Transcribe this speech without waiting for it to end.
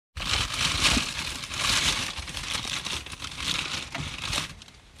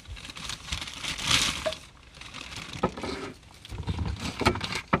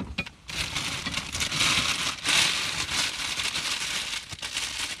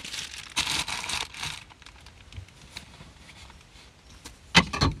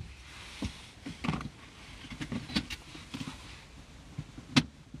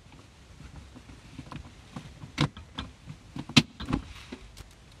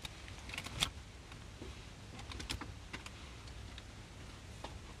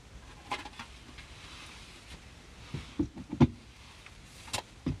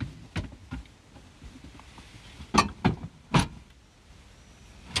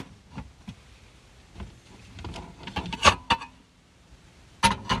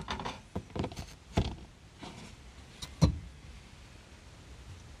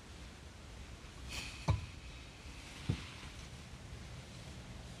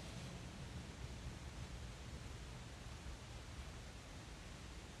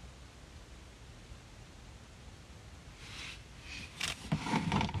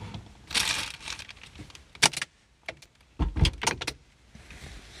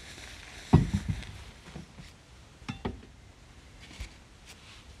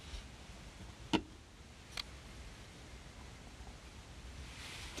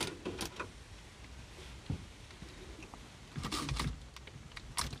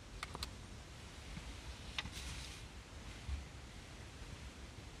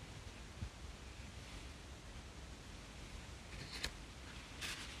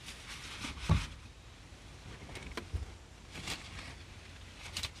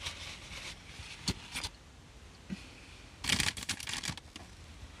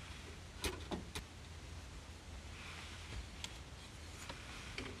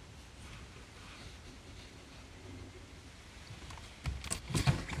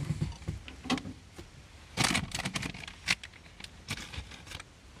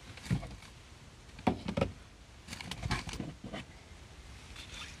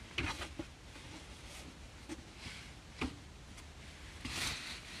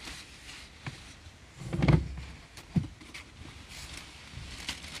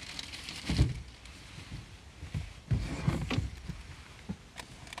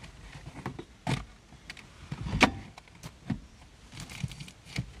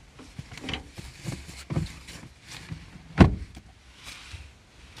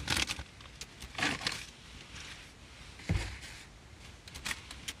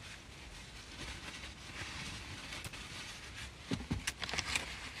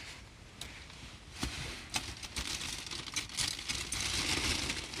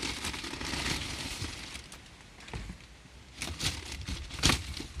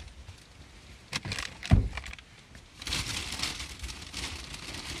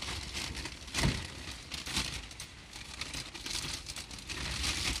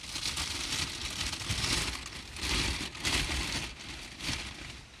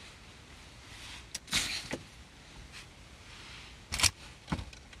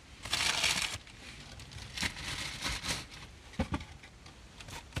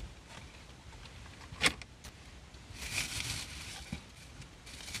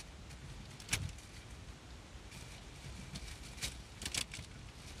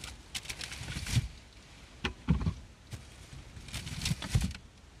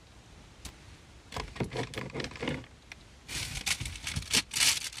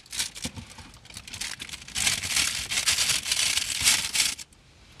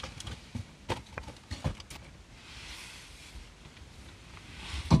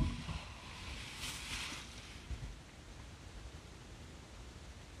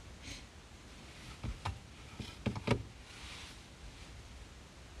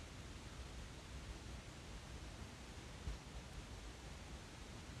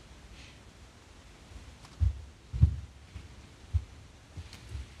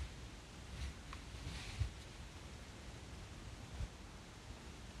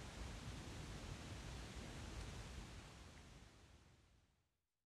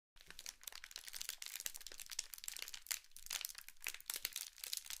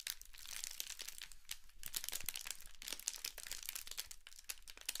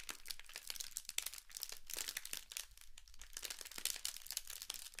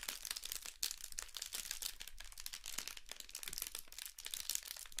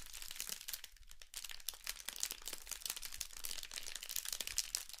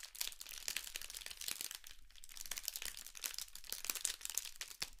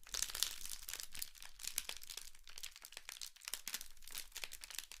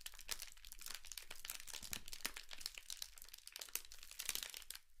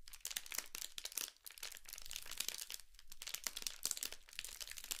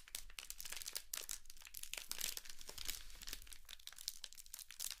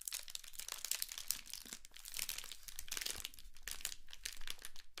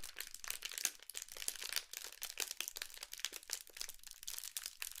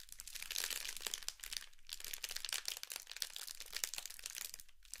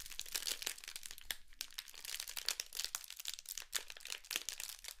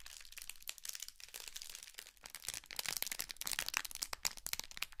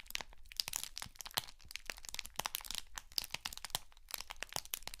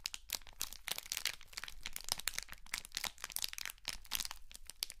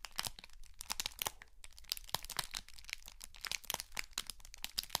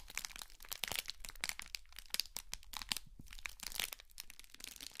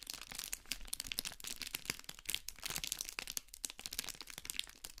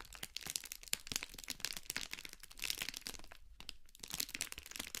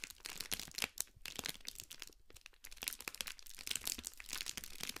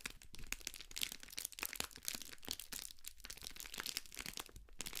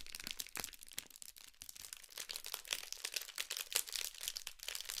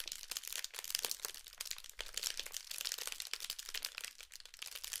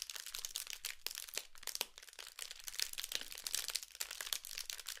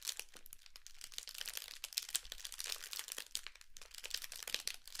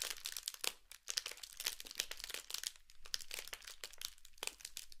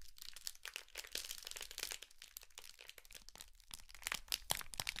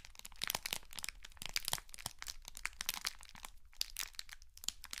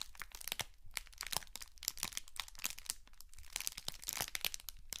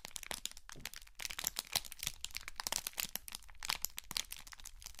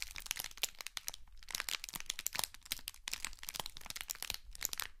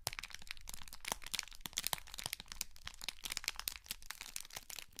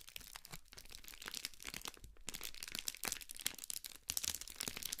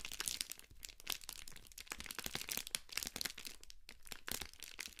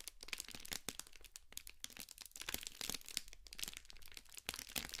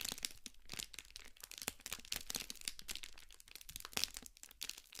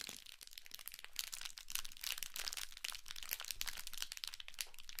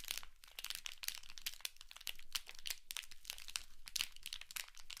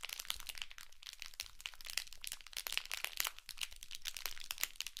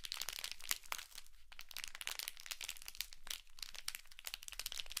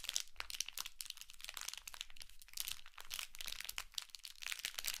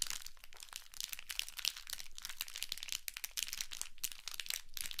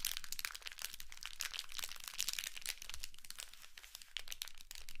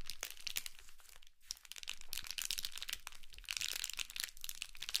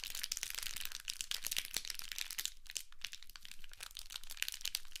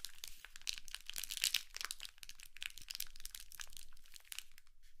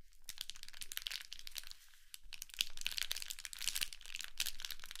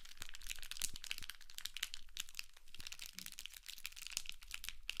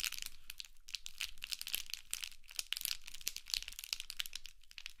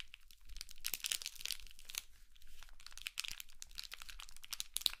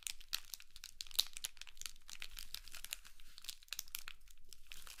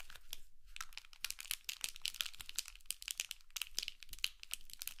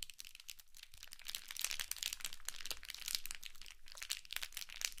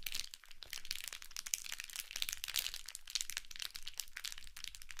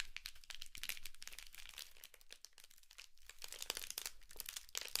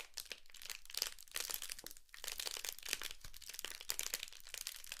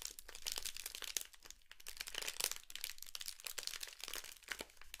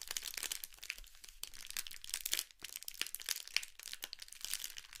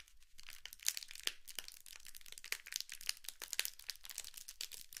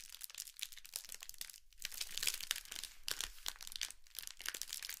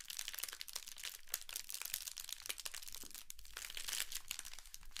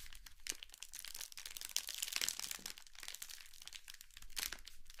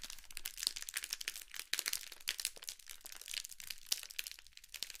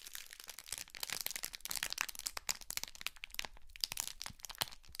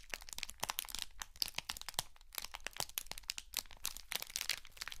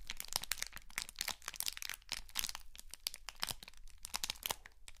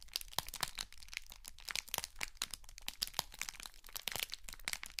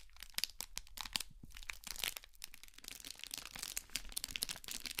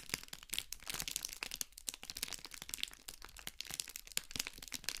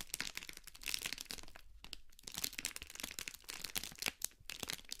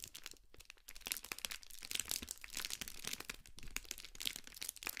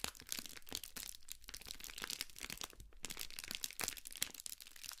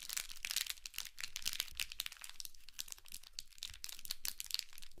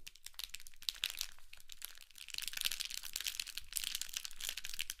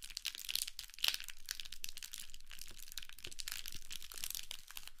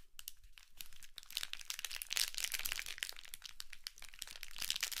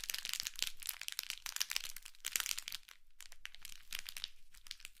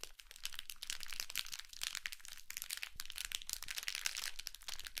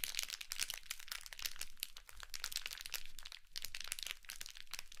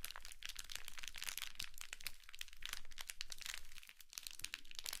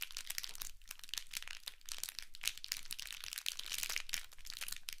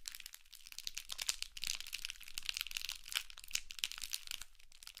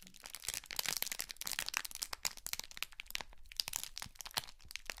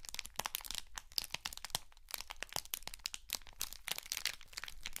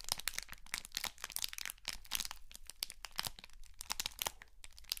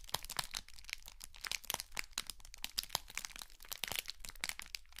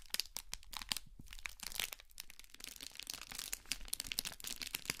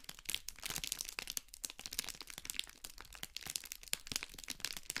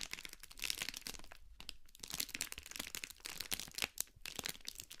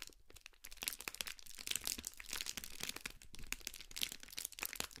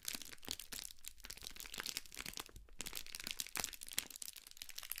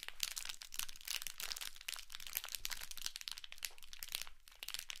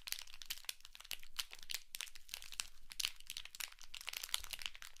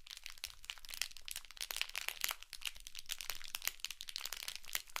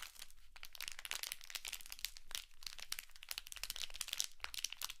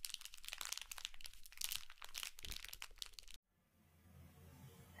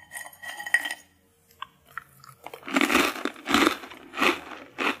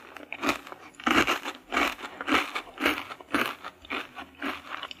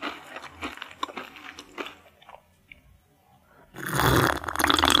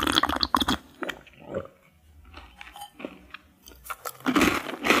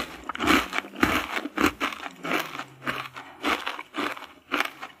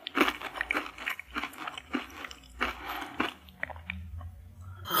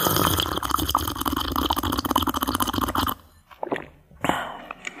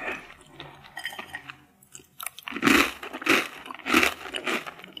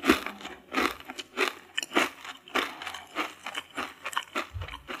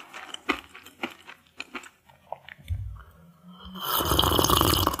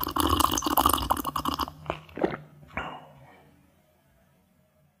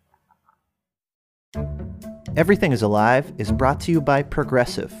Everything is Alive is brought to you by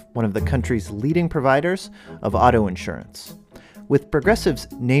Progressive, one of the country's leading providers of auto insurance. With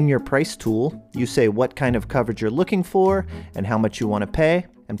Progressive's Name Your Price tool, you say what kind of coverage you're looking for and how much you want to pay,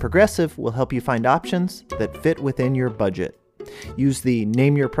 and Progressive will help you find options that fit within your budget. Use the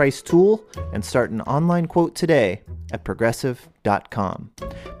Name Your Price tool and start an online quote today at Progressive.com.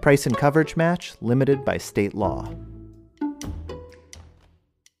 Price and coverage match limited by state law.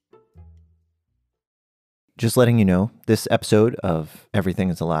 Just letting you know, this episode of Everything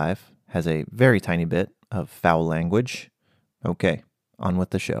is Alive has a very tiny bit of foul language. Okay, on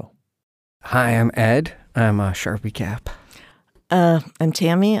with the show. Hi, I'm Ed. I'm a Sharpie cap. I'm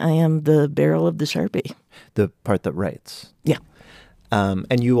Tammy. I am the barrel of the Sharpie. The part that writes. Yeah.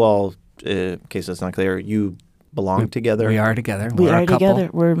 And you all, in case that's not clear, you belong together? We are together. We We're are a couple. together.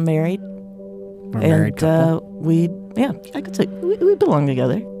 We're married. We're a married couple. I could say we belong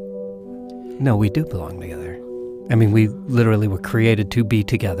together. No, we do belong together. I mean, we literally were created to be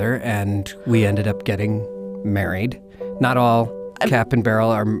together, and we ended up getting married. Not all Cap and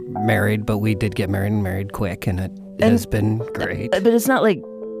Barrel are married, but we did get married and married quick, and it has been great. But it's not like,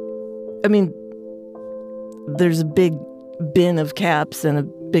 I mean, there's a big bin of caps and a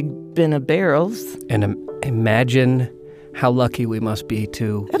big bin of barrels. And imagine how lucky we must be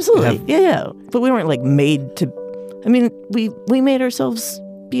to Absolutely, yeah. But we weren't like made to. I mean, we made ourselves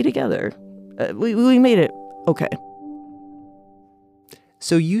be together. We made it okay.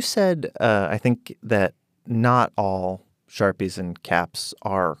 So you said, I think, that not all Sharpies and caps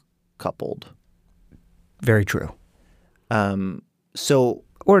are coupled. Very true. Or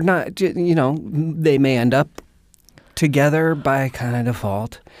not, they may end up together by kind of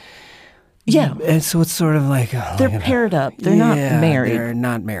default. Yeah. And so it's sort of like... they're paired up. They're not married. They're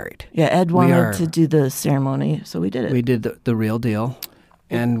not married. Yeah, Ed wanted to do the ceremony, so we did it. We did the real deal,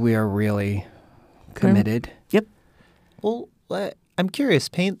 and we are really committed. Yep. Well, I'm curious.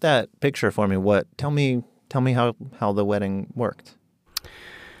 Paint that picture for me. Tell me how the wedding worked.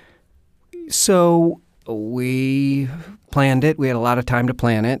 So we planned it. We had a lot of time to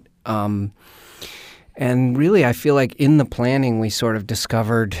plan it. And really, I feel like in the planning, we sort of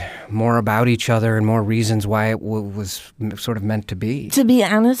discovered more about each other and more reasons why it was sort of meant to be. To be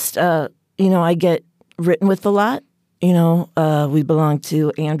honest, I get written with a lot. We belong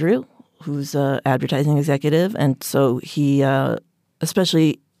to Andrew, who's an advertising executive. And so he,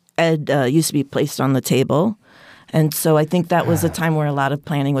 especially Ed, used to be placed on the table. And so I think that was a time where a lot of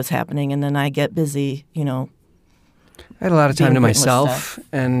planning was happening. And then I get busy, I had a lot of time to myself,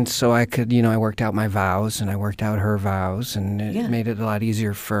 and so I could, I worked out my vows, and I worked out her vows, and it made it a lot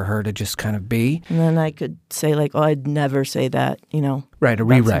easier for her to just kind of be. And then I could say, like, oh, I'd never say that, Right, a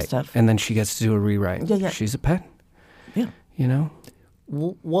rewrite. Stuff. And then she gets to do a rewrite. Yeah. She's a pet. Yeah.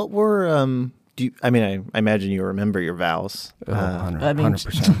 What were, I imagine you remember your vows.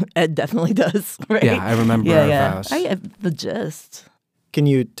 100%. Ed definitely does, right? Yeah, I remember our vows. I have the gist. Can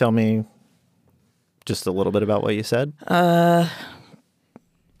you tell me just a little bit about what you said?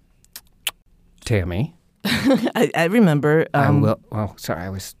 Tammy. I remember. I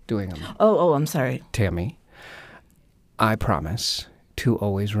was doing them. Oh, I'm sorry. Tammy, I promise to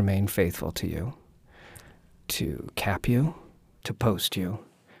always remain faithful to you, to cap you, to post you,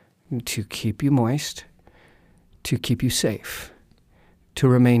 to keep you moist, to keep you safe, to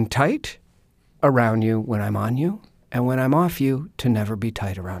remain tight around you when I'm on you, and when I'm off you, to never be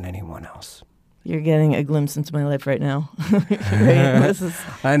tight around anyone else. You're getting a glimpse into my life right now. Right? This is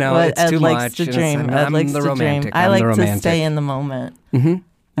I know, what it's Ed too likes much. To dream. Ed likes to dream. I like to stay in the moment. Mm-hmm.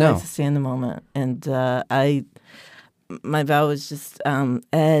 I like to stay in the moment. And my vow was just,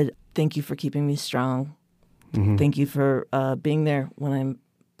 Ed, thank you for keeping me strong. Mm-hmm. Thank you for being there when I'm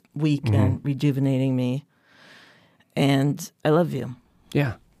weak and rejuvenating me. And I love you.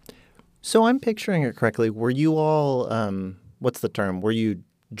 Yeah. So I'm picturing it correctly. Were you all, what's the term? Were you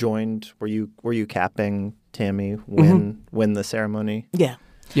joined? Were you capping Tammy when the ceremony? Yeah.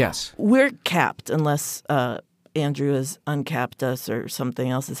 Yes. We're capped unless Andrew has uncapped us or something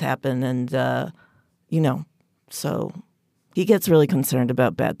else has happened. And, so he gets really concerned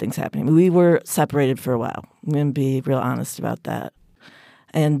about bad things happening. We were separated for a while. I'm going to be real honest about that.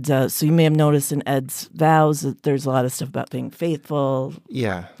 And so you may have noticed in Ed's vows that there's a lot of stuff about being faithful.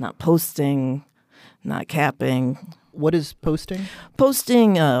 Yeah. Not posting, not capping. What is posting?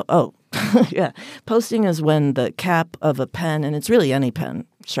 Posting, yeah. Posting is when the cap of a pen, and it's really any pen,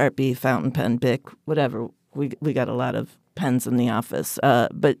 Sharpie, fountain pen, Bic, whatever. We got a lot of pens in the office.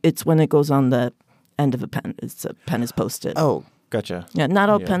 But it's when it goes on the end of a pen. A pen is posted. Oh, gotcha. Yeah, not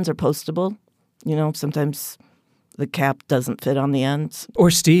all pens are postable. Sometimes the cap doesn't fit on the ends.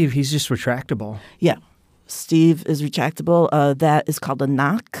 Or Steve, he's just retractable. Yeah. Steve is retractable. That is called a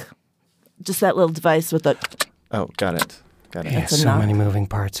knock. Just that little device with a... Oh, got it. Got it. Yeah, That's a so knock. many moving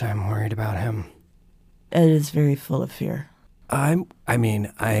parts. I'm worried about him. It is very full of fear. I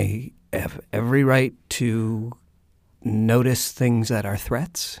have every right to notice things that are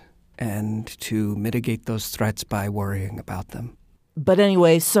threats and to mitigate those threats by worrying about them. But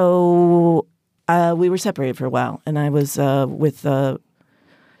anyway, so we were separated for a while, and I was with a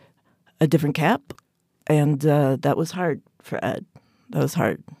different cap, and that was hard for Ed. That was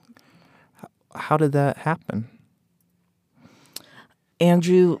hard. How did that happen?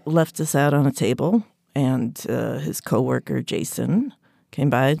 Andrew left us out on a table, and his coworker Jason came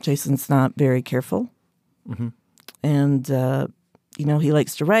by. Jason's not very careful, and he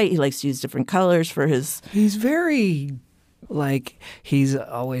likes to write. He likes to use different colors for his. He's very, he's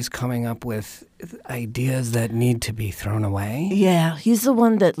always coming up with ideas that need to be thrown away. Yeah, he's the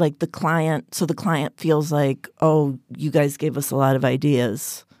one that the client. So the client feels like, oh, you guys gave us a lot of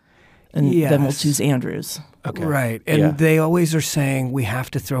ideas, and then we'll Yes. choose Andrew's. Okay. Right. And Yeah. they always are saying we have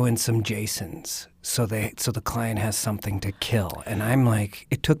to throw in some Jasons so the client has something to kill. And I'm like,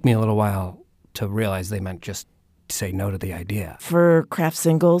 it took me a little while to realize they meant just say no to the idea. For craft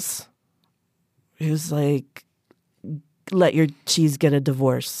singles, he was like, let your cheese get a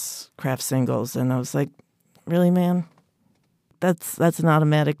divorce, craft singles. And I was like, really, man? That's an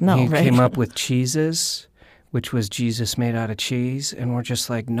automatic no, he right? came up with cheeses, which was Jesus made out of cheese. And we're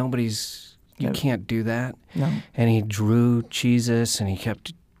just like, you can't do that. No. And he drew cheeses and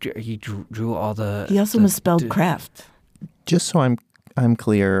he drew all the... He also misspelled craft. Just so I'm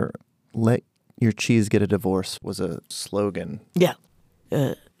clear, let your cheese get a divorce was a slogan. Yeah.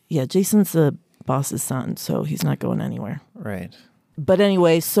 Jason's the boss's son, so he's not going anywhere. Right. But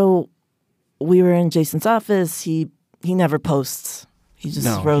anyway, so we were in Jason's office. He never posts. He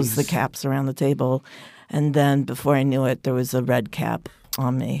just throws the caps around the table. And then before I knew it, there was a red cap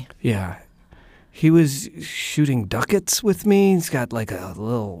on me. Yeah. He was shooting ducats with me. He's got like a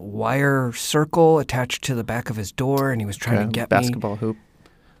little wire circle attached to the back of his door, and he was trying to get basketball hoop.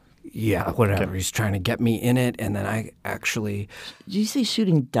 Yeah, whatever. Okay. He's trying to get me in it, and then I actually... Did you say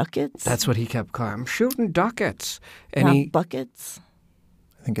shooting ducats? That's what he kept calling. I'm shooting ducats. And Not buckets?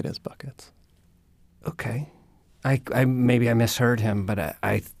 I think it is buckets. Okay. I maybe I misheard him, but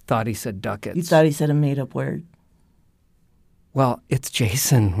I thought he said ducats. You thought he said a made-up word. Well, it's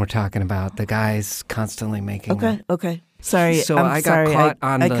Jason we're talking about. The guy's constantly making... Okay. Sorry. So I'm I got sorry. caught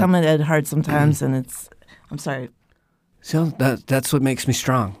on I the... come at Ed hard sometimes, and I'm sorry. So that's what makes me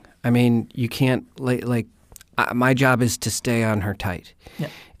strong. I mean, you can't, my job is to stay on her tight. Yeah.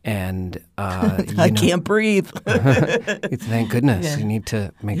 And, I can't breathe. Thank goodness. Yeah. You need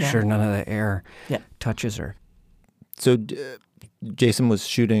to make sure none of the air touches her. So Jason was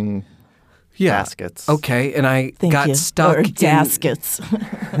shooting baskets. Okay, and I Thank got you. stuck Or gaskets.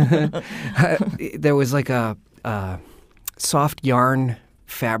 There was like a soft yarn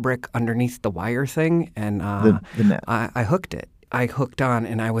fabric underneath the wire thing, and The net. I hooked it. I hooked on,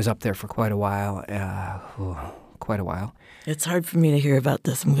 and I was up there for quite a while. It's hard for me to hear about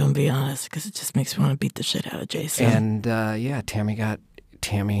this, I'm going to be honest, because it just makes me want to beat the shit out of Jason. And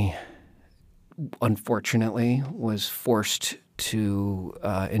Tammy unfortunately was forced to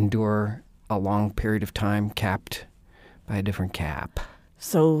endure a long period of time capped by a different cap.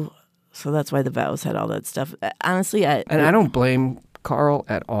 So that's why the vows had all that stuff. Honestly, I don't blame Carl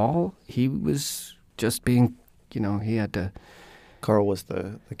at all. He was just being, he had to... Carl was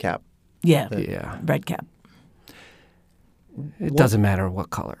the cap. Yeah, Yeah. red cap. It doesn't matter what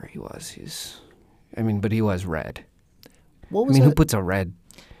color he was. But he was red. What was who puts a red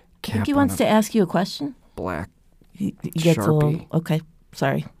I cap think he on wants a to ask you a question. black He gets a little... Sharpie? Okay,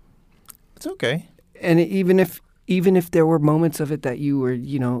 sorry. It's okay. And even if there were moments of it that you were,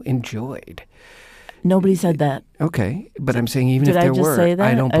 enjoyed. Nobody said that. Okay, but I'm saying even if Did I there just were, say that?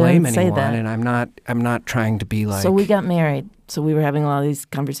 I don't I blame didn't say anyone, that. and I'm not trying to be like. So we got married. So we were having a lot of these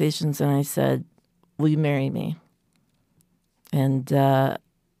conversations, and I said, "Will you marry me?" And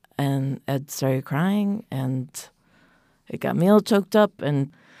Ed started crying, and it got me all choked up,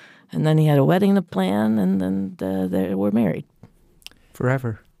 and then he had a wedding to plan, and then they were married.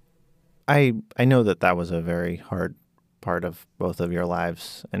 forever. I know that was a very hard part of both of your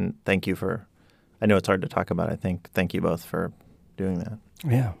lives, and thank you for... I know it's hard to talk about, I think. Thank you both for doing that.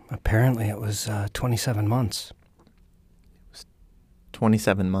 Yeah, apparently it was 27 months.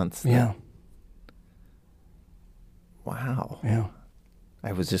 27 months. Yeah. Wow. Yeah.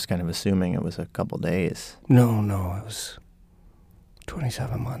 I was just kind of assuming it was a couple days. No, it was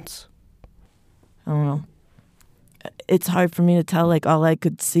 27 months. I don't know. It's hard for me to tell. Like all I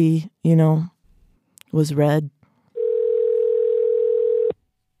could see, was red.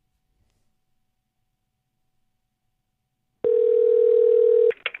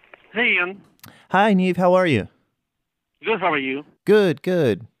 Hey, Ian. Hi, Neve. How are you? Good, how are you? Good,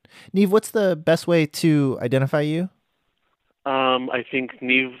 good. Neve, what's the best way to identify you? I think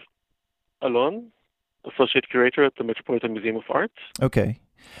Niv Alon, Associate Curator at the Metropolitan Museum of Art. Okay.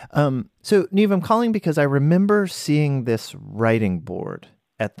 So, Neve, I'm calling because I remember seeing this writing board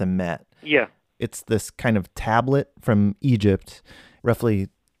at the Met. Yeah. It's this kind of tablet from Egypt, roughly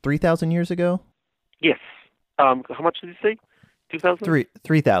 3,000 years ago? Yes. How much did you say? 2,000?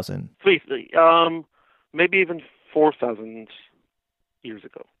 3,000. Maybe even 4,000 years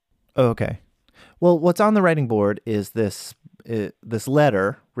ago. Oh, okay. Well, what's on the writing board is this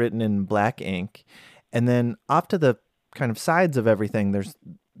letter written in black ink, and then off to the kind of sides of everything,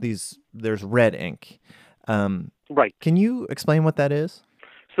 there's red ink. Right. Can you explain what that is?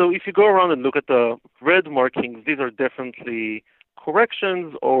 So if you go around and look at the red markings, these are definitely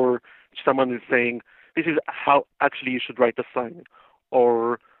corrections, or someone is saying, this is how actually you should write the sign,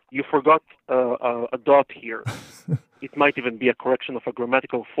 or you forgot a dot here. It might even be a correction of a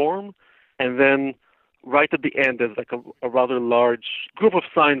grammatical form, and then right at the end there's like a rather large group of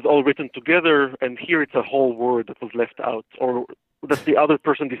signs all written together, and here it's a whole word that was left out, or that the other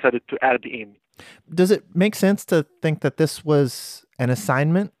person decided to add in. Does it make sense to think that this was an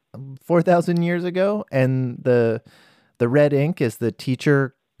assignment 4,000 years ago, and the red ink is the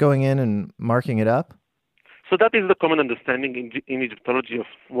teacher going in and marking it up? So that is the common understanding in Egyptology of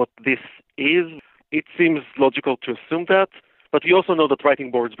what this is. It seems logical to assume that, but we also know that writing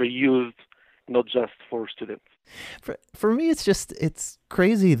boards were used not just for students. For me, it's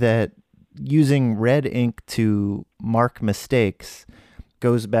crazy that using red ink to mark mistakes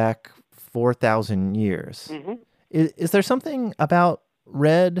goes back 4,000 years. Mm-hmm. Is there something about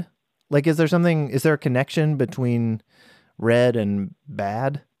red? Like, is there a connection between red and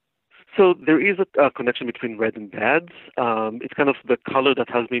bad? So there is a connection between red and bad. It's kind of the color that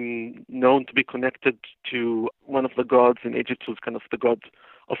has been known to be connected to one of the gods in Egypt, who's kind of the god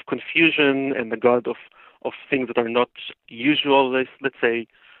of confusion and the god of things that are not usual, let's say.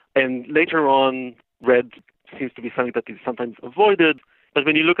 And later on, red seems to be something that is sometimes avoided. But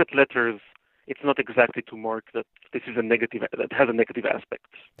when you look at letters, it's not exactly to mark that this is that has a negative aspect.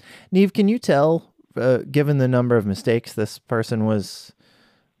 Neve, can you tell, given the number of mistakes this person was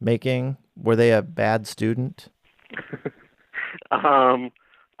making, were they a bad student?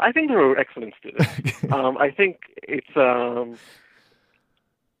 I think they were excellent students. I think it's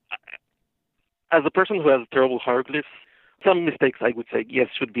as a person who has terrible hieroglyphs, some mistakes I would say yes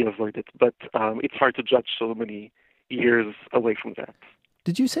should be avoided, but it's hard to judge so many years away from that.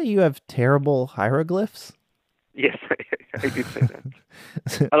 Did you say you have terrible hieroglyphs? Yes, I did say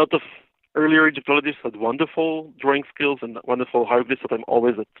that. A lot of earlier Egyptologists had wonderful drawing skills and wonderful hieroglyphs that I'm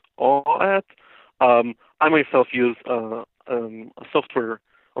always at awe at. I myself use a software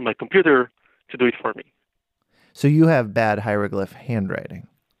on my computer to do it for me. So you have bad hieroglyph handwriting?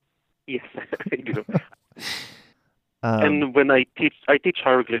 Yes, I do. And when I teach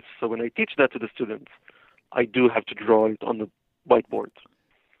hieroglyphs, so when I teach that to the students, I do have to draw it on the whiteboard.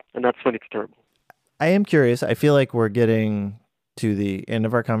 And that's when it's terrible. I am curious. I feel like we're getting to the end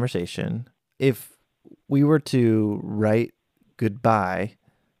of our conversation. If we were to write goodbye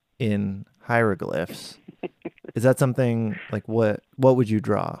in hieroglyphs, is that something like what would you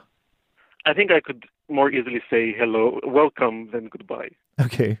draw? I think I could more easily say hello, welcome, than goodbye.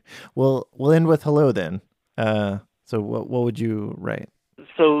 Okay. Well, we'll end with hello then. So what would you write?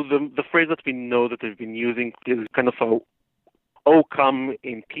 So the phrase that we know that they've been using is kind of a "Oh, come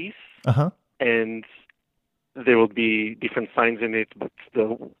in peace," and there will be different signs in it. But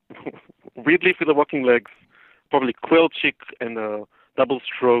the reed leaf with the walking legs, probably quill chick and a double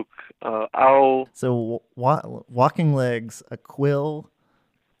stroke owl. So walking legs, a quill.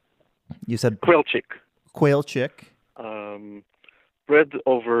 You said quill chick. Quail chick. Bread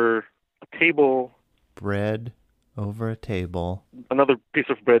over a table. Bread over a table. Another piece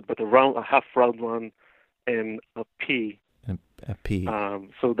of bread, but a half round one, and a pea. A pea.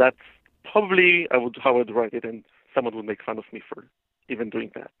 So that's probably how I would write it, and someone would make fun of me for even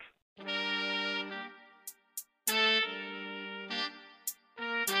doing that.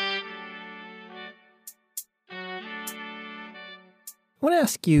 I want to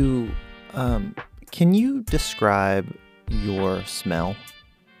ask you, can you describe your smell?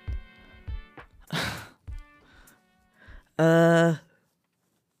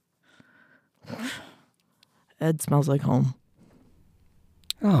 Ed smells like home.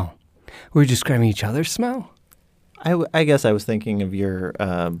 Oh, we're describing each other's smell? I guess I was thinking of your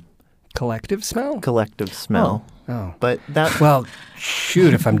collective smell? collective smell. Oh. But that Well,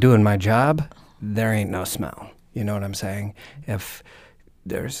 shoot, if I'm doing my job, there ain't no smell. You know what I'm saying? If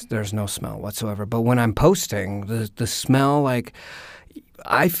there's no smell whatsoever. But when I'm posting, the smell, like,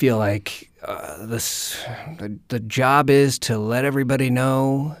 I feel like the job is to let everybody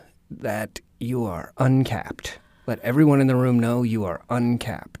know that you are uncapped. Let everyone in the room know you are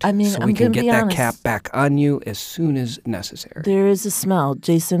uncapped. I mean, so I'm we can gonna get be that honest. cap back on you as soon as necessary. There is a smell.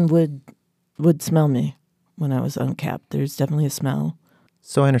 Jason would smell me when I was uncapped. There's definitely a smell.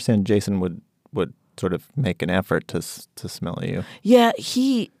 so I understand Jason would sort of make an effort to smell you. Yeah,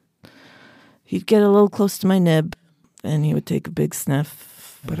 he'd get a little close to my nib, and he would take a big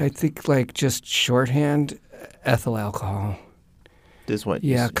sniff. But I think, like, just shorthand, ethyl alcohol. Is what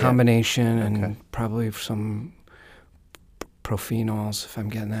Yeah, combination Okay. and probably some prophenols, if I'm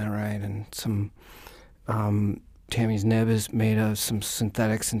getting that right, and some Tammy's nib is made of some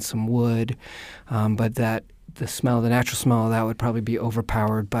synthetics and some wood, but the natural smell of that would probably be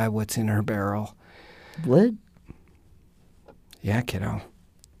overpowered by what's in her barrel. Wood? Yeah, kiddo.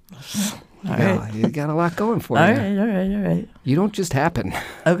 All Yeah, right. you got a lot going for All you. right, all right. You don't just happen.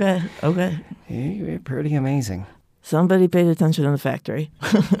 Okay. You're pretty amazing. Somebody paid attention in the factory.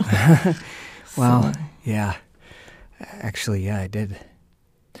 Well, yeah. Actually, yeah, I did.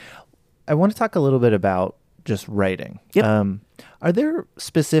 I want to talk a little bit about just writing. Yep. Are there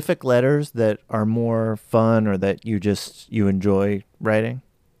specific letters that are more fun or that you enjoy writing?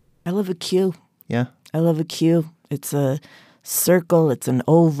 I love a Q. Yeah. I love a Q. It's a circle. It's an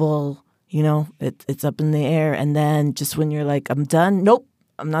oval. You know, it's up in the air. And then just when you're like, I'm done. Nope,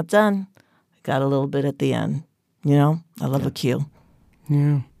 I'm not done. I got a little bit at the end. You know, I love a Q.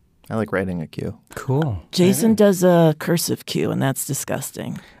 Yeah. I like writing a Q. Cool. Jason does a cursive Q, and that's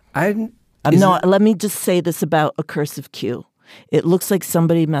disgusting. No, Let me just say this about a cursive Q. It looks like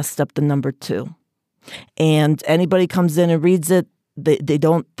somebody messed up the number 2. And anybody comes in and reads it, they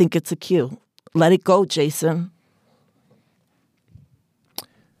don't think it's a Q. Let it go, Jason.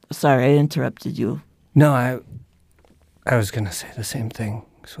 Sorry, I interrupted you. No, I was going to say the same thing,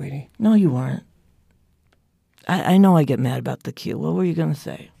 sweetie. No, you weren't. I know I get mad about the Q. What were you going to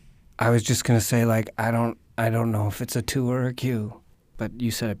say? I was just going to say, like, I don't know if it's a 2 or a Q, but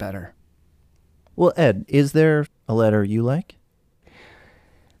you said it better. Well, Ed, is there a letter you like?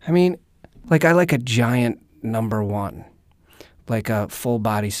 I mean, like, I like a giant number 1, like a full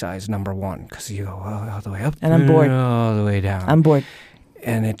body size number 1, because you go all the way up And I'm bored. all the way down. I'm bored.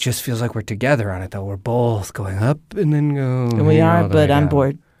 And it just feels like we're together on it, though. We're both going up and then go. And we all are, the but way I'm down.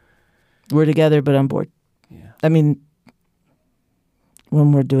 bored. We're together, but I'm bored. Yeah. I mean,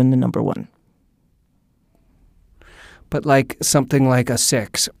 when we're doing the number 1. But like something like a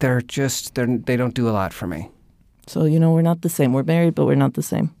 6, they don't do a lot for me. So, we're not the same. We're married, but we're not the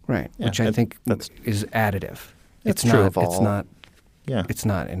same. Right. Yeah, Which I think that's- is additive. That's It's true not, of all. It's not. Yeah. It's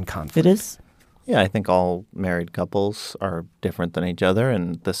not in conflict. It is? Yeah, I think all married couples are different than each other,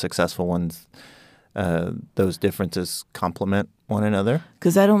 and the successful ones, those differences complement one another.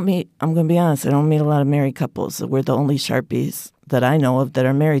 Because I'm going to be honest, I don't meet a lot of married couples. We're the only Sharpies that I know of that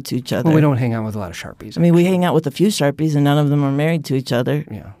are married to each other. Well, we don't hang out with a lot of Sharpies. I mean, we hang out with a few Sharpies and none of them are married to each other.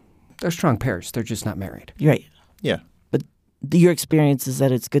 Yeah. They're strong pairs. They're just not married, You're right. Yeah. But your experience is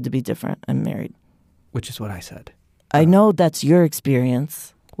that it's good to be different and married. which is what I said. I know that's your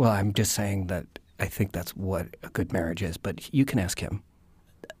experience. Well, I'm just saying that I think that's what a good marriage is, but you can ask him,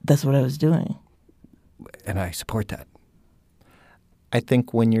 That's what I was doing. and I support that. I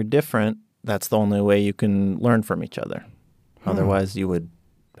think when you're different, that's the only way you can learn from each other. Otherwise, you would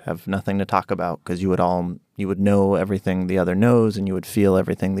have nothing to talk about because you would know everything the other knows, and you would feel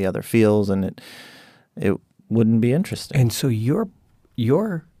everything the other feels, and it wouldn't be interesting. And so your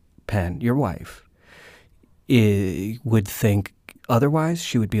Pen, your wife, would think otherwise.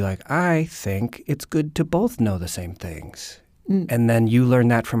 She would be like, I think it's good to both know the same things. And then you learn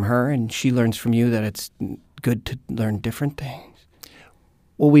that from her, and she learns from you that it's good to learn different things.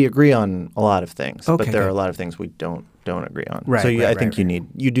 Well, we agree on a lot of things, Okay, but there are good. a lot of things we don't agree on. Right, So I right, think right.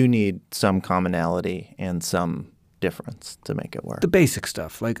 you do need some commonality and some difference to make it work. The basic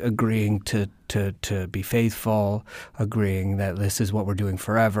stuff, like agreeing to be faithful, agreeing that this is what we're doing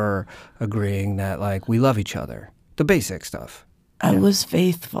forever, agreeing that, like, we love each other. The basic stuff. I was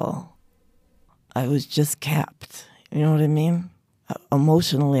faithful. I was just capped. You know what I mean?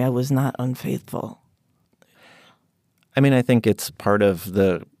 Emotionally, I was not unfaithful. I mean, I think it's part of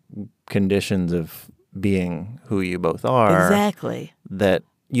the conditions of being who you both are. Exactly. That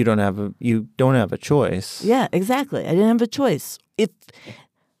you don't have a choice. Yeah, exactly. I didn't have a choice.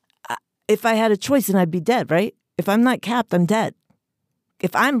 If I had a choice, then I'd be dead, right? If I'm not capped, I'm dead.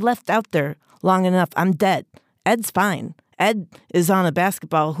 if I'm left out there long enough, I'm dead. Ed's fine. Ed is on a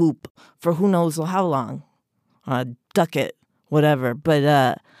basketball hoop for who knows how long. Duck it, whatever.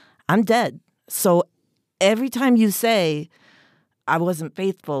 But I'm dead. So every time you say I wasn't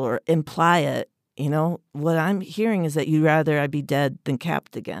faithful or imply it, what I'm hearing is that you'd rather I be dead than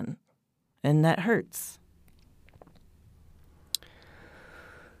capped again. And that hurts.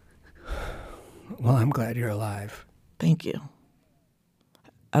 Well, I'm glad you're alive. Thank you.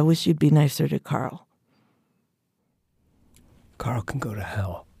 I wish you'd be nicer to Carl. Carl can go to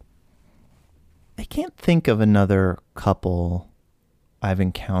hell. I can't think of another couple I've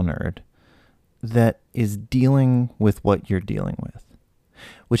encountered that is dealing with what you're dealing with,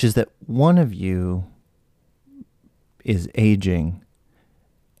 which is that one of you is aging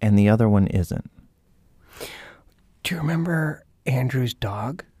and the other one isn't. Do you remember Andrew's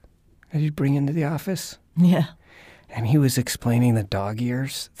dog that he'd bring into the office? Yeah. And he was explaining the dog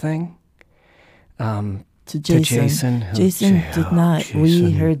ears thing To to Jason. Jason. Jason did not. We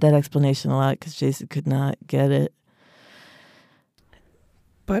Jason. heard that explanation a lot because Jason could not get it.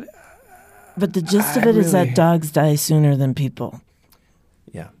 But But the gist of I it is really- that dogs die sooner than people.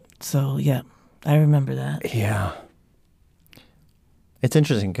 Yeah. So, yeah, I remember that. yeah, It's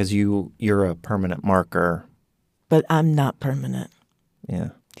interesting because you're a permanent marker. But I'm not permanent. Yeah.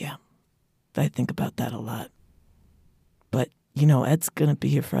 Yeah. I think about that a lot. But, Ed's going to be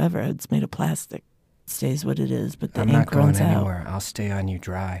here forever. Ed's made of plastic. It stays what it is, but the I'm ink not going runs out. anywhere. I'll stay on you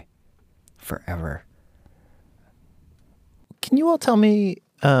dry forever. Can you all tell me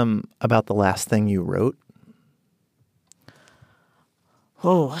about the last thing you wrote?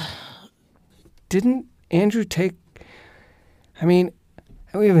 Oh, Didn't Andrew take... I mean,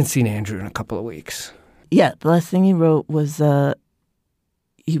 we haven't seen Andrew in a couple of weeks. yeah. The last thing he wrote was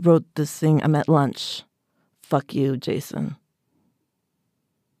he wrote this thing. I'm at lunch. Fuck you, Jason.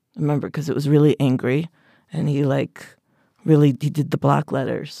 Remember, because it was really angry, and he he did the block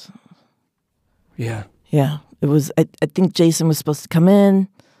letters. Yeah. Yeah, it was. I think Jason was supposed to come in.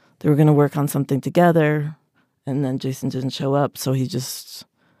 They were going to work on something together, and then Jason didn't show up, so he just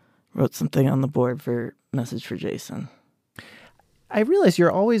wrote something on the board for message for Jason. I realize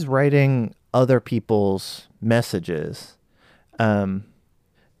you're always writing other people's messages. Do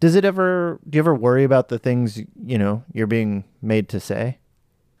you ever worry about the things, you're being made to say?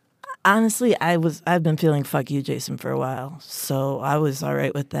 Honestly, I've been feeling fuck you, Jason, for a while, so I was all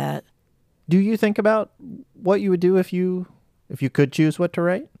right with that. Do you think about what you would do if you could choose what to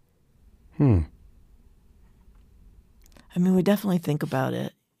write? I mean, we definitely think about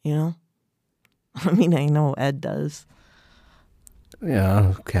it, I mean, I know Ed does.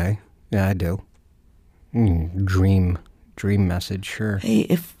 Yeah, okay. Yeah, I do. Dream message, sure. Hey,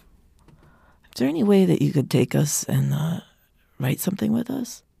 is there any way that you could take us and write something with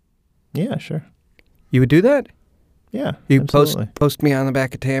us? Yeah, sure. You would do that? Yeah, You absolutely. post me on the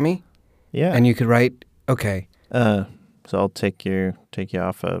back of Tammy, Yeah. and you could write, okay. So I'll take you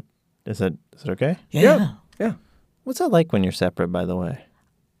off a. Is it okay? Yeah. Yeah. What's that like when you're separate, by the way?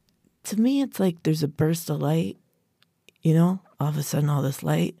 To me, it's like there's a burst of light, all of a sudden, all this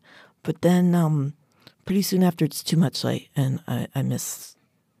light. But then pretty soon after, it's too much light, and I miss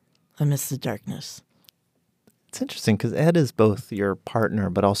the darkness. It's interesting because Ed is both your partner,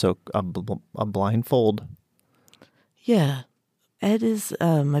 but also a blindfold. Yeah. Ed is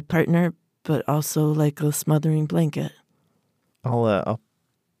my partner, but also like a smothering blanket. I'll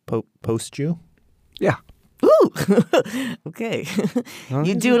post you. Yeah. Ooh! Okay. Well,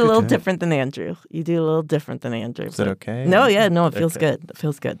 You it's do a it a good little time. different than Andrew. Is Is it okay? No, yeah, no, it feels Okay. good. It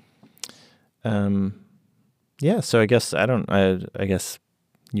feels good. Yeah. So I guess I guess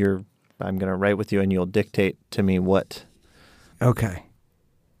I'm gonna write with you, and you'll dictate to me what. Okay.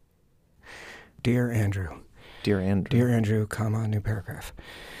 Dear Andrew. Dear Andrew. Dear Andrew, comma, new paragraph.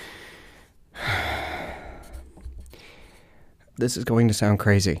 This is going to sound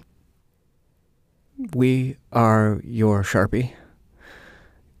crazy. We are your Sharpie,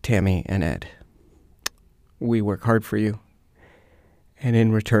 Tammy and Ed. We work hard for you, and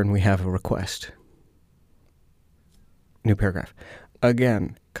in return we have a request. New paragraph.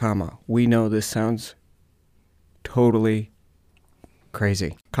 Again, comma, we know this sounds totally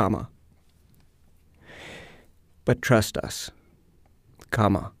crazy, comma. But trust us,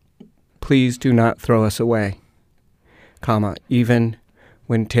 comma. Please do not throw us away, comma, even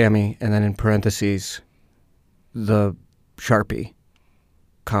when Tammy, and then in parentheses, the Sharpie,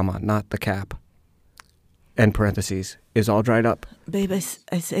 comma, not the cap, end parentheses, is all dried up. Babe, I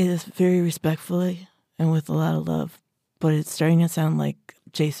say this very respectfully and with a lot of love, but it's starting to sound like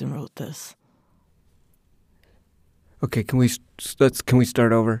Jason wrote this. Okay, can we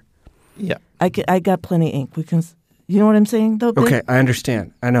start over? Yeah. I got plenty of ink. We can. You know what I'm saying, though? Babe? Okay, I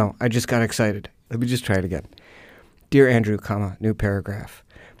understand. I know. I just got excited. Let me just try it again. Dear Andrew, new paragraph.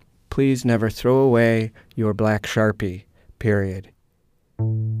 Please never throw away your black Sharpie, period.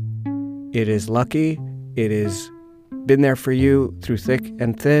 It is lucky. It has been there for you through thick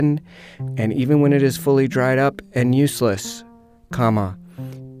and thin, and even when it is fully dried up and useless,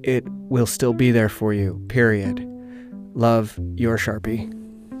 it will still be there for you, period. Love, your Sharpie.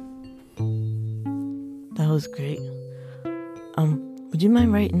 That was great. Would you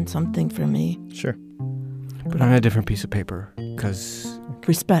mind writing something for me? Sure. But on a different piece of paper, because...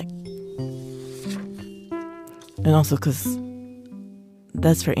 Respect. And also because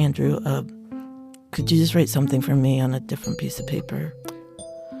that's for Andrew. Could you just write something for me on a different piece of paper?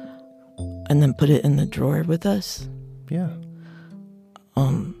 And then put it in the drawer with us? Yeah.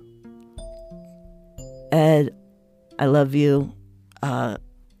 Ed, I love you.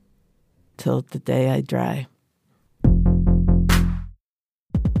 Till the day I dry.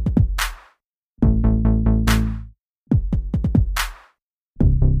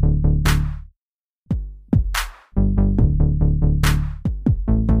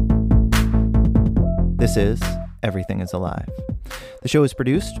 This is Everything is Alive. The show is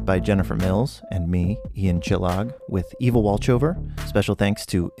produced by Jennifer Mills and me, Ian Chillog, with Eva Walchover. Special thanks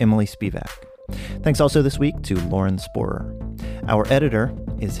to Emily Spivak. Thanks also this week to Lauren Sporer. Our editor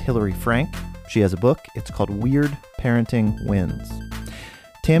is Hillary Frank. She has a book. It's called Weird Parenting Wins.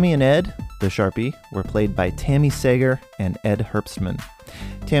 Tammy and Ed, the Sharpie, were played by Tammy Sager and Ed Herbstman.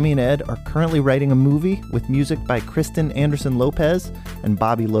 Tammy and Ed are currently writing a movie with music by Kristen Anderson Lopez and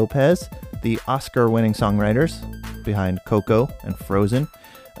Bobby Lopez, the Oscar-winning songwriters behind Coco and Frozen.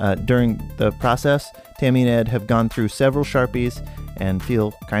 During the process, Tammy and Ed have gone through several Sharpies and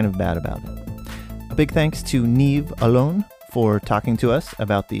feel kind of bad about it. A big thanks to Niamh Alon for talking to us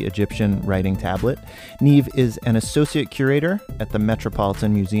about the Egyptian writing tablet. Niamh is an associate curator at the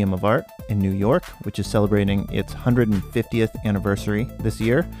Metropolitan Museum of Art in New York, which is celebrating its 150th anniversary this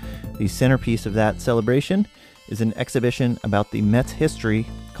year. The centerpiece of that celebration is an exhibition about the Met's history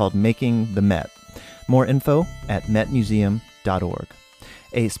called Making the Met. More info at metmuseum.org.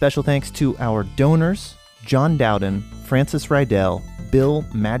 A special thanks to our donors, John Dowden, Francis Rydell, Bill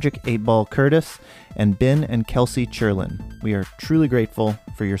Magic 8-Ball Curtis, and Ben and Kelsey Cherlin. We are truly grateful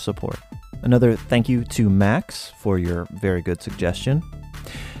for your support. Another thank you to Max for your very good suggestion.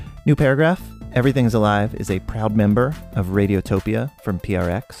 New paragraph. Everything is Alive is a proud member of Radiotopia from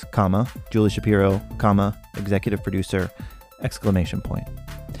PRX, Julie Shapiro, executive producer, !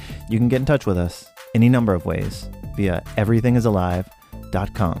 You can get in touch with us any number of ways via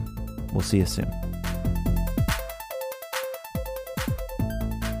everythingisalive.com. We'll see you soon.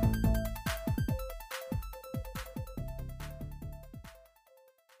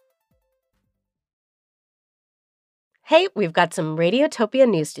 Hey, we've got some Radiotopia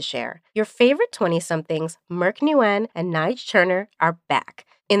news to share. Your favorite 20-somethings, Merk Nguyen and Nige Turner, are back.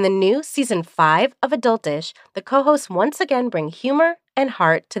 In the new Season 5 of Adultish, the co-hosts once again bring humor and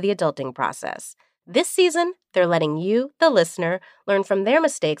heart to the adulting process. This season, they're letting you, the listener, learn from their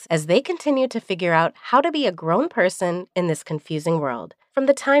mistakes as they continue to figure out how to be a grown person in this confusing world. From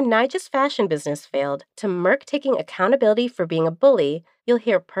the time Nige's fashion business failed to Merk taking accountability for being a bully, you'll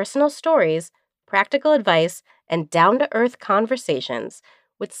hear personal stories, practical advice, and down-to-earth conversations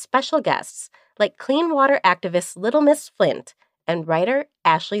with special guests like clean water activist Little Miss Flint and writer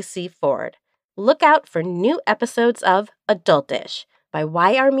Ashley C. Ford. Look out for new episodes of Adultish by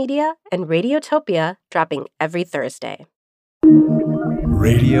YR Media and Radiotopia, dropping every Thursday.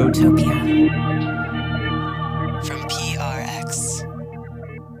 Radiotopia from PRX.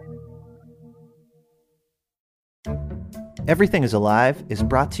 Everything is Alive is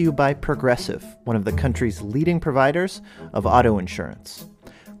brought to you by Progressive, one of the country's leading providers of auto insurance.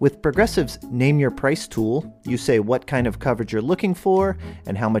 With Progressive's Name Your Price tool, you say what kind of coverage you're looking for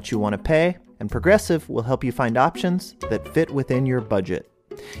and how much you want to pay, and Progressive will help you find options that fit within your budget.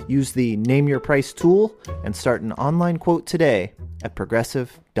 Use the Name Your Price tool and start an online quote today at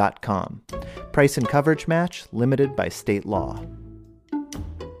progressive.com. Price and coverage match limited by state law.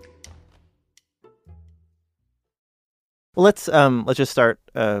 Well, let's just start,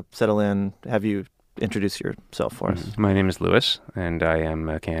 settle in, have you introduce yourself for us. My name is Louis, and I am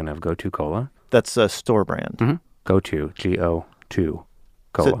a can of Go-To Cola. That's a store brand. Mm-hmm. Go-To, G-O-2,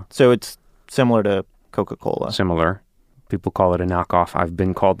 Cola. So it's similar to Coca-Cola. Similar. People call it a knockoff. I've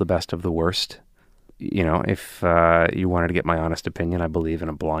been called the best of the worst. You know, if you wanted to get my honest opinion, I believe in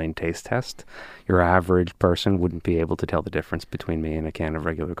a blind taste test. Your average person wouldn't be able to tell the difference between me and a can of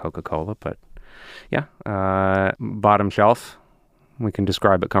regular Coca-Cola, but Yeah, bottom shelf. We can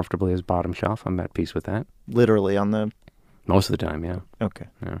describe it comfortably as bottom shelf. I'm at peace with that. Literally on the... Most of the time, yeah. Okay.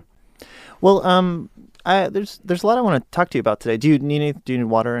 Yeah. Well, there's a lot I want to talk to you about today. Do you need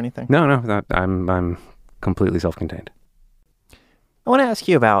water or anything? No, I'm completely self-contained. I want to ask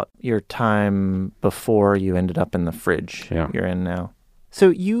you about your time before you ended up in the fridge you're in now. So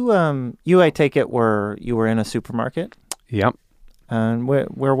you I take it you were in a supermarket? Yep. And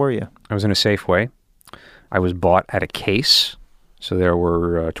where were you? I was in a Safeway. I was bought at a case. So there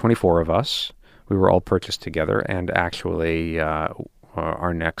were 24 of us. We were all purchased together. And actually,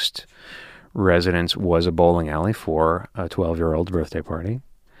 our next residence was a bowling alley for a 12-year-old's birthday party.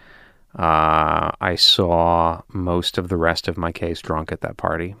 I saw most of the rest of my case drunk at that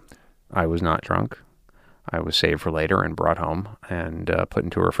party. I was not drunk. I was saved for later and brought home and put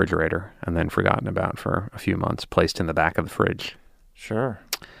into a refrigerator and then forgotten about for a few months, placed in the back of the fridge. Sure.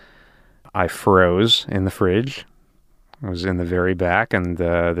 I froze in the fridge. I was in the very back, and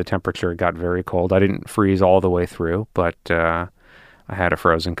the temperature got very cold. I didn't freeze all the way through, but I had a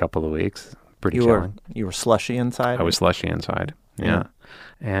frozen couple of weeks. Pretty chilling. You were slushy inside? I was slushy inside, yeah.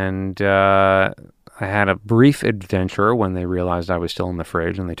 And I had a brief adventure when they realized I was still in the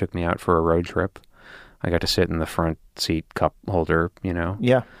fridge, and they took me out for a road trip. I got to sit in the front seat cup holder,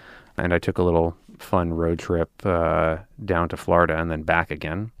 Yeah. And I took a little fun road trip down to Florida and then back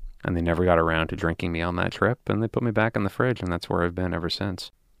again. And they never got around to drinking me on that trip, and they put me back in the fridge, and that's where I've been ever since.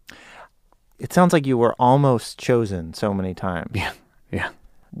 It sounds like you were almost chosen so many times. Yeah.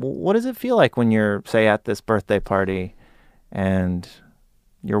 What does it feel like when you're, say, at this birthday party and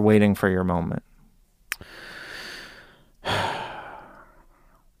you're waiting for your moment? Have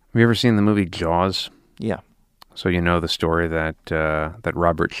you ever seen the movie Jaws? Yeah. So you know the story that that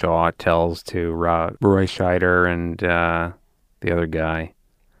Robert Shaw tells to Roy Scheider and the other guy.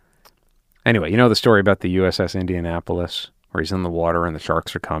 Anyway, you know the story about the USS Indianapolis, where he's in the water and the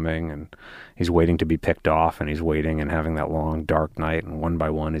sharks are coming, and he's waiting to be picked off, and he's waiting and having that long, dark night, and one by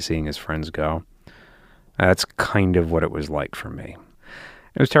one he's seeing his friends go. That's kind of what it was like for me.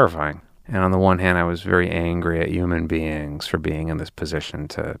 It was terrifying. And on the one hand, I was very angry at human beings for being in this position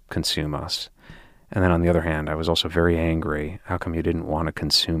to consume us. And then on the other hand, I was also very angry. How come you didn't want to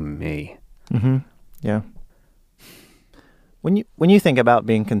consume me? Mm-hmm. Yeah. When you think about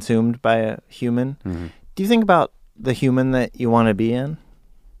being consumed by a human, do you think about the human that you want to be in?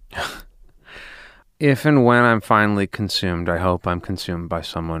 If and when I'm finally consumed, I hope I'm consumed by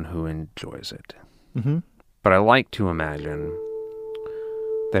someone who enjoys it. Mm-hmm. But I like to imagine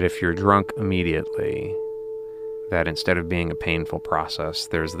that if you're drunk immediately, that instead of being a painful process,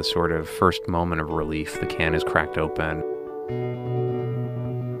 there's the sort of first moment of relief. The can is cracked open.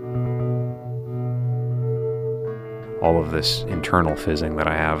 All of this internal fizzing that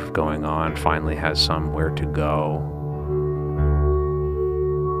I have going on finally has somewhere to go.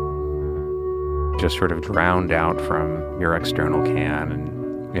 Just sort of drowned out from your external can,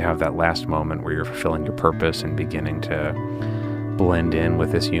 and you have that last moment where you're fulfilling your purpose and beginning to blend in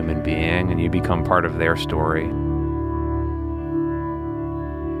with this human being, and you become part of their story.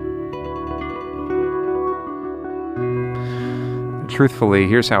 Truthfully,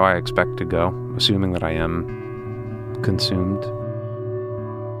 here's how I expect to go, assuming that I am consumed.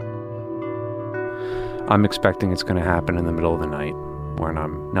 I'm expecting it's going to happen in the middle of the night when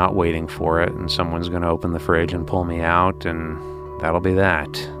I'm not waiting for it, and someone's going to open the fridge and pull me out, and that'll be that.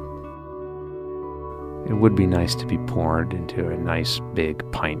 It would be nice to be poured into a nice big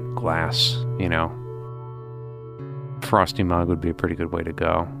pint glass, Frosty mug would be a pretty good way to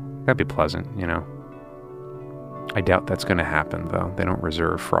go. That'd be pleasant, I doubt that's going to happen, though. They don't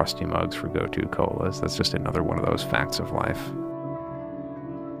reserve Frosty mugs for go-to colas. That's just another one of those facts of life.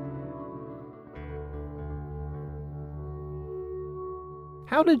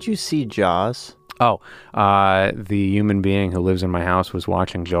 How did you see Jaws? The human being who lives in my house was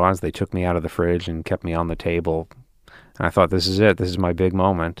watching Jaws. They took me out of the fridge and kept me on the table. And I thought, this is it. This is my big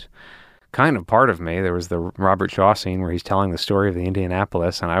moment. Kind of part of me, there was the Robert Shaw scene where he's telling the story of the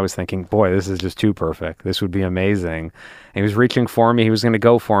Indianapolis, and I was thinking, boy, this is just too perfect. This would be amazing. And he was reaching for me. He was going to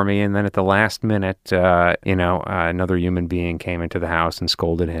go for me. And then at the last minute, another human being came into the house and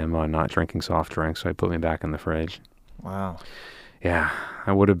scolded him on not drinking soft drinks. So he put me back in the fridge. Wow. Yeah,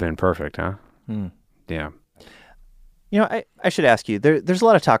 that would have been perfect, huh? Yeah. I should ask you, there's a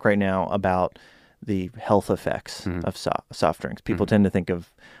lot of talk right now about the health effects of soft drinks. People tend to think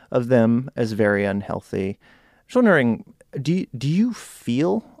of them as very unhealthy. I was wondering, do you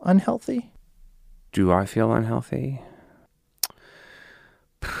feel unhealthy? Do I feel unhealthy?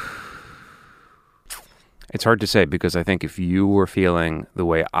 It's hard to say, because I think if you were feeling the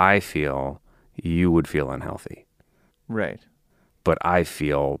way I feel, you would feel unhealthy. Right. But I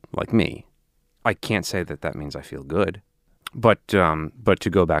feel like me. I can't say that that means I feel good. But to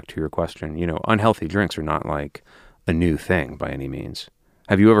go back to your question, unhealthy drinks are not like a new thing by any means.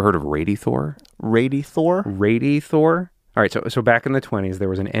 Have you ever heard of Radithor? Radithor? Radithor? All right, so back in the 1920s, there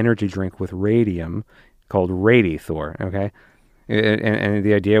was an energy drink with radium called Radithor, okay? And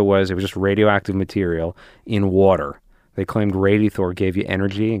the idea was it was just radioactive material in water. They claimed Radithor gave you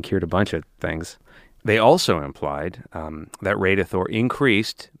energy and cured a bunch of things. They also implied that Radithor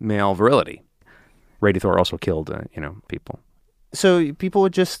increased male virility. Radithor also killed, people. So people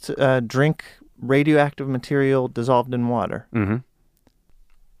would just drink radioactive material dissolved in water? Mm-hmm.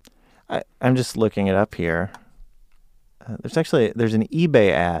 I'm just looking it up here. There's an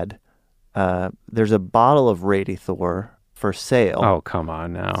eBay ad. There's a bottle of Radithor for sale. Oh, come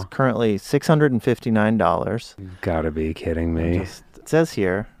on now. It's currently $659. Gotta be kidding me. It says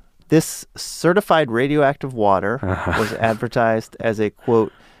here, this certified radioactive water was advertised as a,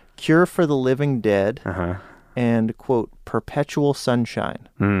 quote, cure for the living dead and, quote, perpetual sunshine.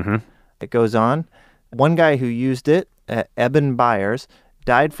 Mm-hmm. It goes on. One guy who used it, Eben Byers,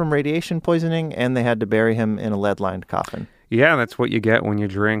 died from radiation poisoning, and they had to bury him in a lead-lined coffin. Yeah, that's what you get when you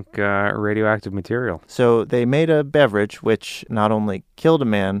drink radioactive material. So they made a beverage which not only killed a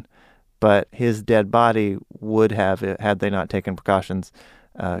man, but his dead body would have, had they not taken precautions,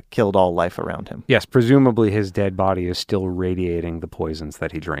 killed all life around him. Yes, presumably his dead body is still radiating the poisons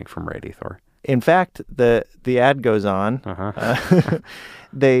that he drank from Radithor. In fact, the ad goes on.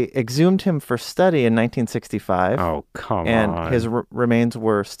 They exhumed him for study in 1965. Oh, come on. And his remains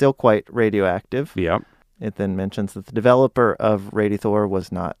were still quite radioactive. Yep. It then mentions that the developer of Radithor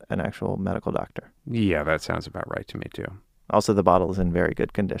was not an actual medical doctor. Yeah, that sounds about right to me, too. Also, the bottle is in very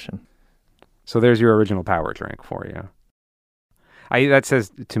good condition. So there's your original power drink for you. That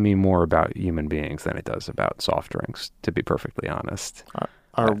says to me more about human beings than it does about soft drinks, to be perfectly honest.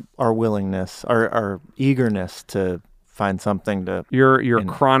 Our willingness, our eagerness to find something to... Your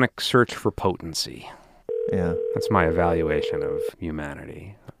chronic search for potency. Yeah. That's my evaluation of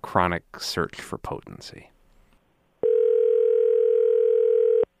humanity. A chronic search for potency.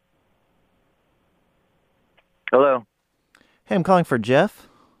 Hello. Hey, I'm calling for Jeff.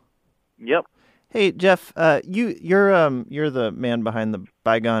 Yep. Hey, Jeff, you're the man behind the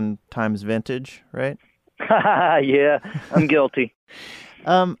Bygone Times Vintage, right? Yeah, I'm guilty.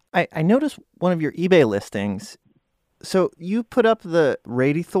 I noticed one of your eBay listings. So you put up the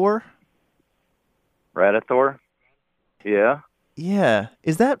Radithor? Radithor? Yeah. Yeah.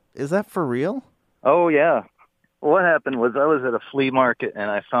 Is that for real? Oh, yeah. What happened was I was at a flea market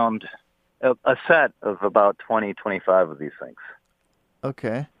and I found a set of about 20, 25 of these things.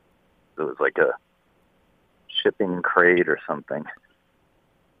 Okay. It was like a shipping crate or something.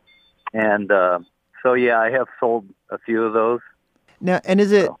 And so, yeah, I have sold a few of those. Now, and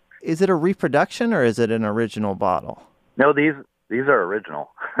is it a reproduction or is it an original bottle? No, these are original.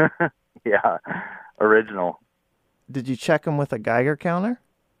 Yeah, original. Did you check them with a Geiger counter?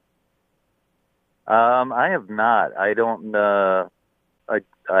 I have not. I don't.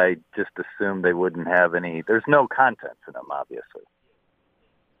 I just assumed they wouldn't have any. There's no contents in them, obviously.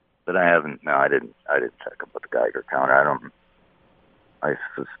 But I haven't. No, I didn't check them with the Geiger counter. I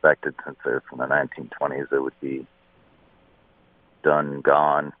suspected since they're from the 1920s, it would be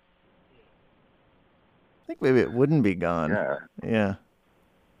gone. I think maybe it wouldn't be gone. Yeah. Yeah.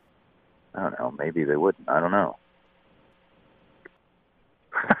 I don't know. Maybe they wouldn't. I don't know.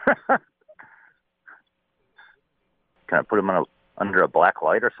 Can I put them under a black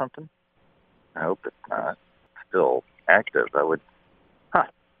light or something? I hope it's not still active. I would.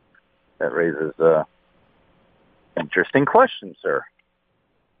 That raises interesting question, sir.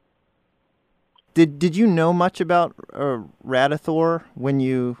 Did you know much about Radithor when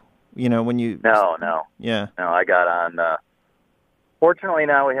you? No. Yeah. No, I got on. Fortunately,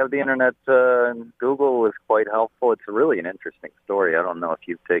 now we have the internet, and Google was quite helpful. It's really an interesting story. I don't know if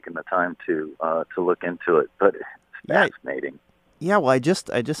you've taken the time to look into it, but it's fascinating. Yeah. Well, I just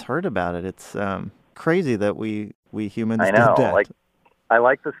heard about it. It's crazy that we humans I know. did that. I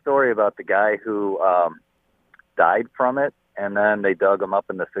like the story about the guy who died from it, and then they dug him up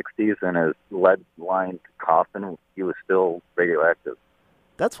in the 60s in his lead-lined coffin. He was still radioactive.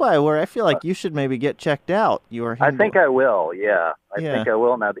 That's why I feel like you should maybe get checked out. I think I will, yeah. I think I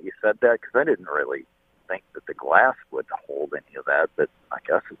will now that you said that, because I didn't really think that the glass would hold any of that, but I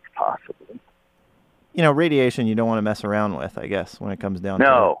guess it's possible. Radiation you don't want to mess around with, I guess, when it comes down to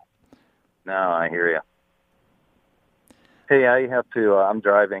it. No, I hear you. Hey, I have to, I'm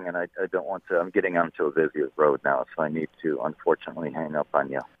driving and I don't want to, I'm getting onto a busier road now, so I need to unfortunately hang up on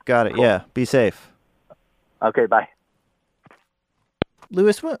you. Got it. Cool. Yeah. Be safe. Okay, bye.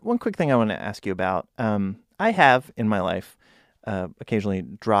 Lewis, one quick thing I want to ask you about. I have in my life occasionally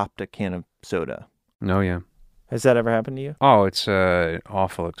dropped a can of soda. Oh, yeah. Has that ever happened to you? Oh, it's an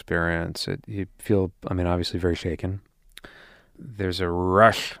awful experience. You feel, I mean, obviously very shaken. There's a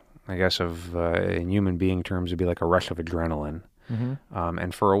rush, I guess, of, in human being terms, it'd be like a rush of adrenaline. Mm-hmm.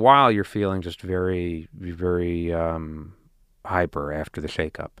 And for a while, you're feeling just very, very hyper after the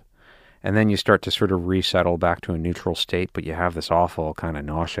shakeup. And then you start to sort of resettle back to a neutral state, but you have this awful kind of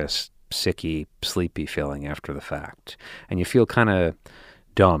nauseous, sicky, sleepy feeling after the fact. And you feel kind of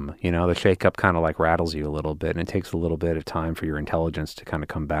dumb, you know, the shakeup kind of like rattles you a little bit, and it takes a little bit of time for your intelligence to kind of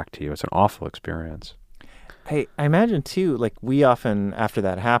come back to you. It's an awful experience. Hey, I imagine too, like we often, after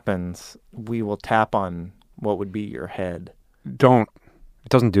that happens, we will tap on what would be your head. Don't. It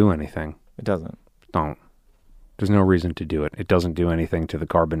doesn't do anything. It doesn't. Don't. There's no reason to do it. It doesn't do anything to the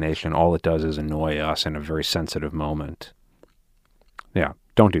carbonation. All it does is annoy us in a very sensitive moment. Yeah,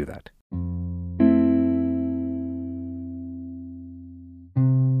 don't do that.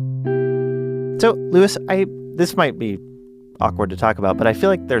 So, Lewis, this might be awkward to talk about, but I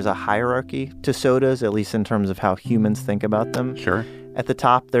feel like there's a hierarchy to sodas, at least in terms of how humans think about them. Sure. At the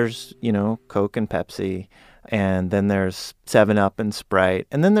top, there's, Coke and Pepsi, and then there's 7-Up and Sprite,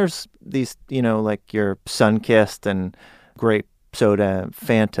 and then there's these, like your Sunkist and grape soda,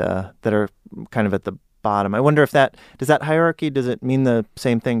 Fanta, that are kind of at the bottom. I wonder if does that hierarchy, does it mean the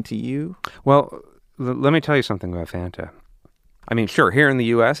same thing to you? Well, let me tell you something about Fanta. I mean, sure, here in the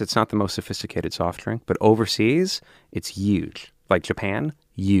U.S., it's not the most sophisticated soft drink, but overseas, it's huge. Like Japan,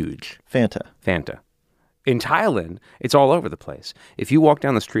 huge. Fanta. In Thailand, it's all over the place. If you walk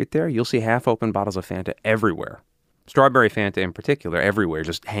down the street there, you'll see half-open bottles of Fanta everywhere. Strawberry Fanta in particular, everywhere,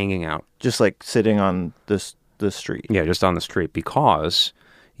 just hanging out. Just like sitting on the street. Yeah, just on the street, because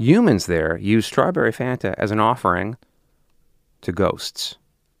humans there use strawberry Fanta as an offering to ghosts.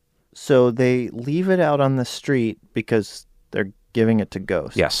 So they leave it out on the street because they're giving it to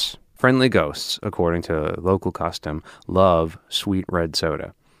ghosts. Yes. Friendly ghosts, according to local custom, love sweet red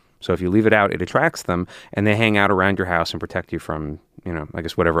soda. So if you leave it out, it attracts them, and they hang out around your house and protect you from, I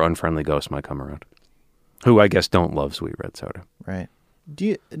guess whatever unfriendly ghosts might come around, who I guess don't love sweet red soda. Right.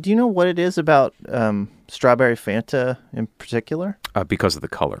 Do you know what it is about strawberry Fanta in particular? Because of the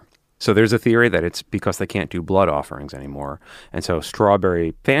color. So there's a theory that it's because they can't do blood offerings anymore. And so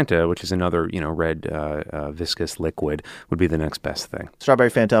strawberry Fanta, which is another, red viscous liquid, would be the next best thing. Strawberry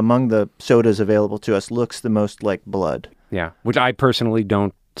Fanta, among the sodas available to us, looks the most like blood. Yeah, which I personally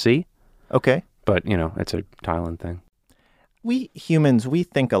don't see. Okay. But, it's a Thailand thing. We humans, we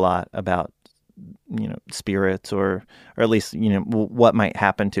think a lot about, spirits or at least, what might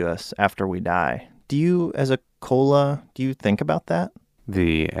happen to us after we die. Do you, as a cola, do you think about that?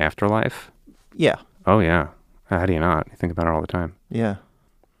 The afterlife? Yeah. Oh, yeah. How do you not? You think about it all the time. Yeah.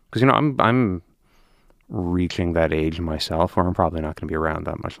 Because, I'm reaching that age myself where I'm probably not going to be around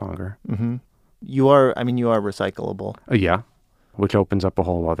that much longer. Mm-hmm. You are recyclable. Yeah. Which opens up a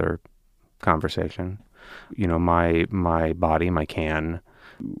whole other conversation. My body, my can,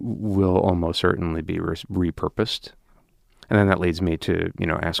 will almost certainly be repurposed. And then that leads me to,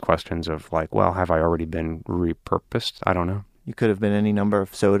 ask questions of like, well, have I already been repurposed? I don't know. You could have been any number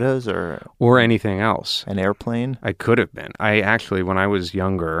of sodas or anything else. An airplane? I could have been. I actually, when I was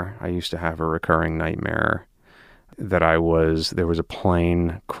younger, I used to have a recurring nightmare that there was a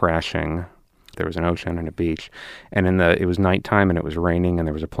plane crashing. There was an ocean and a beach. And it was nighttime and it was raining and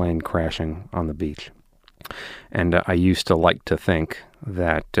there was a plane crashing on the beach. And I used to like to think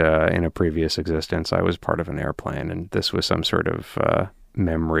that in a previous existence, I was part of an airplane and this was some sort of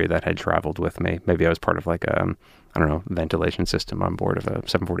memory that had traveled with me. Maybe I was part of like a, ventilation system on board of a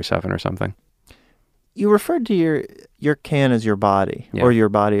 747 or something. You referred to your can as your body, yeah. Or your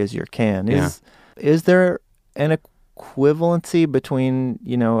body as your can. Is there an equivalency between,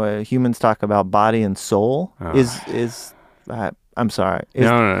 humans talk about body and soul? I'm sorry.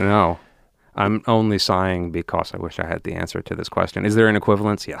 No. I'm only sighing because I wish I had the answer to this question. Is there an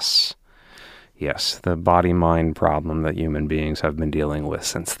equivalence? Yes. Yes, the body-mind problem that human beings have been dealing with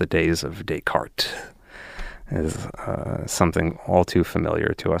since the days of Descartes is something all too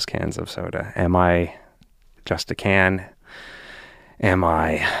familiar to us cans of soda. Am I just a can? Am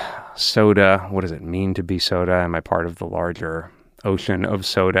I soda? What does it mean to be soda? Am I part of the larger ocean of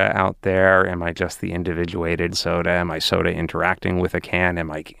soda out there? Am I just the individuated soda? Am I soda interacting with a can? Am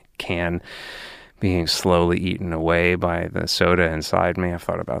I can being slowly eaten away by the soda inside me? I've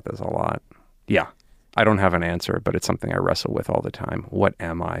thought about this a lot. Yeah. I don't have an answer, but it's something I wrestle with all the time. What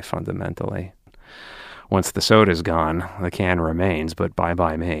am I fundamentally? Once the soda's gone, the can remains, but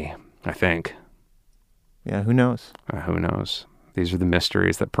bye-bye me, I think. Yeah, who knows? Who knows? These are the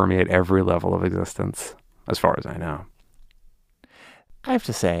mysteries that permeate every level of existence, as far as I know. I have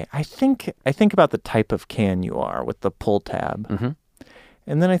to say, I think about the type of can you are with the pull tab. Mm-hmm.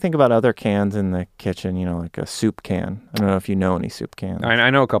 And then I think about other cans in the kitchen, like a soup can. I don't know if you know any soup cans. I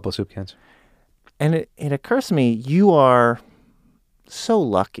know a couple of soup cans. And it occurs to me, you are so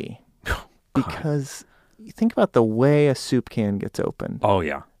lucky because you think about the way a soup can gets opened. Oh,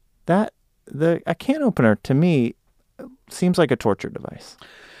 yeah. A can opener, to me, seems like a torture device.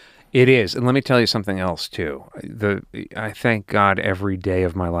 It is. And let me tell you something else, too. I thank God every day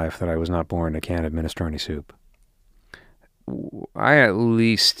of my life that I was not born a can of minestrone soup. I at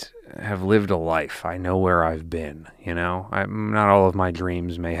least have lived a life. I know where I've been, not all of my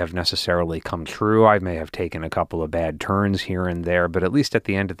dreams may have necessarily come true. I may have taken a couple of bad turns here and there, but at least at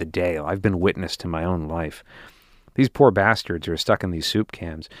the end of the day, I've been witness to my own life. These poor bastards who are stuck in these soup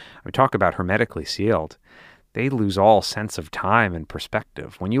cans, talk about hermetically sealed. They lose all sense of time and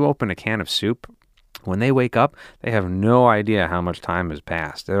perspective. When you open a can of soup, when they wake up, they have no idea how much time has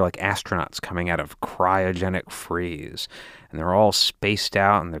passed. They're like astronauts coming out of cryogenic freeze. And they're all spaced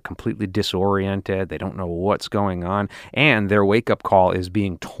out and they're completely disoriented. They don't know what's going on. And their wake-up call is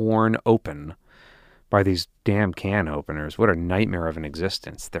being torn open by these damn can openers. What a nightmare of an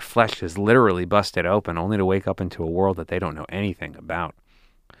existence. Their flesh is literally busted open only to wake up into a world that they don't know anything about.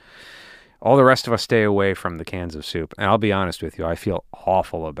 All the rest of us stay away from the cans of soup. And I'll be honest with you, I feel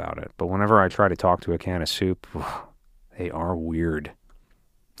awful about it. But whenever I try to talk to a can of soup, they are weird.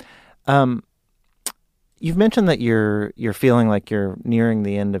 You've mentioned that you're feeling like you're nearing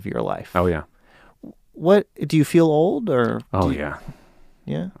the end of your life. Oh, yeah. What, do you feel old or? Yeah.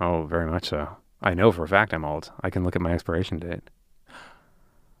 Yeah? Oh, very much so. I know for a fact I'm old. I can look at my expiration date.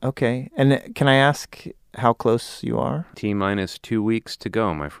 Okay. And can I ask how close you are? T-minus 2 weeks to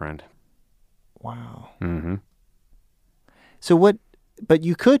go, my friend. Wow. Mm-hmm. So but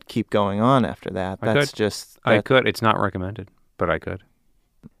you could keep going on after that. I could. It's not recommended, but I could.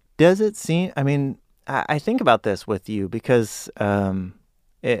 Does it seem, I think about this with you because and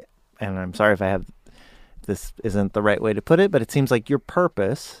I'm sorry if this isn't the right way to put it, but it seems like your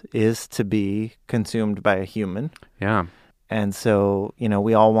purpose is to be consumed by a human. Yeah. And so,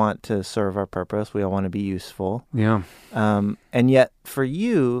 we all want to serve our purpose. We all want to be useful. Yeah. And yet for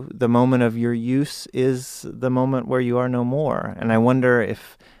you, the moment of your use is the moment where you are no more. And I wonder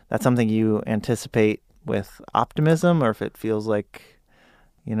if that's something you anticipate with optimism or if it feels like,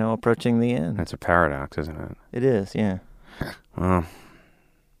 approaching the end. It's a paradox, isn't it? It is, yeah. Well,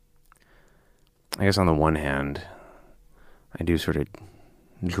 I guess on the one hand, I do sort of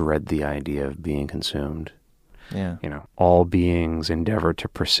dread the idea of being consumed. Yeah. All beings endeavor to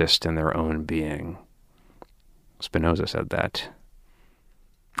persist in their own being. Spinoza said that.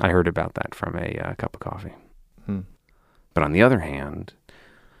 I heard about that from a cup of coffee. But on the other hand,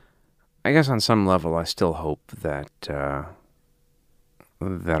 I guess on some level I still hope that I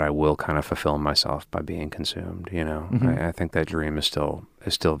will kind of fulfill myself by being consumed, Mm-hmm. I think that dream is still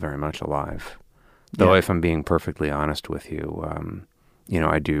very much alive. Though if I'm being perfectly honest with you,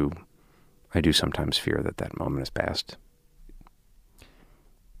 I do sometimes fear that moment has passed.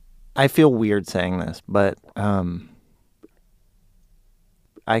 I feel weird saying this, but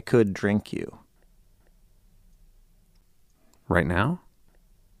I could drink you. Right now?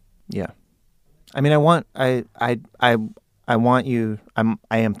 Yeah. I want you.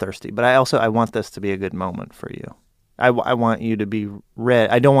 I am thirsty, but I want this to be a good moment for you. I want you to be ready.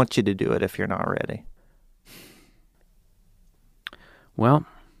 I don't want you to do it if you're not ready. Well,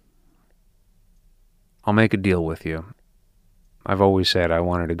 I'll make a deal with you. I've always said I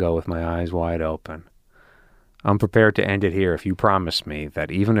wanted to go with my eyes wide open. I'm prepared to end it here if you promise me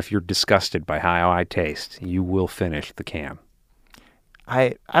that even if you're disgusted by how I taste, you will finish the can.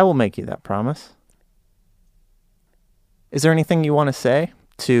 I will make you that promise. Is there anything you want to say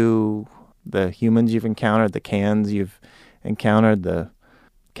to the humans you've encountered, the cans you've encountered, the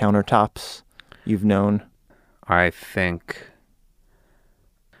countertops you've known? I think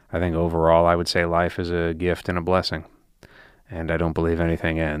overall I would say life is a gift and a blessing. And I don't believe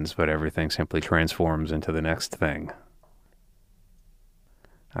anything ends, but everything simply transforms into the next thing.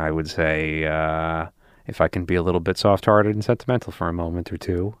 I would say if I can be a little bit soft-hearted and sentimental for a moment or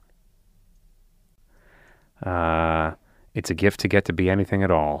two, it's a gift to get to be anything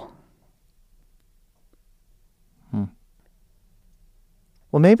at all. Well,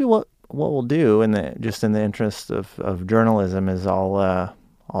 maybe what we'll do in the interest of journalism is I'll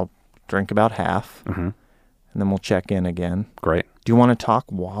drink about half, Mm-hmm. and then we'll check in again. Great. Do you want to talk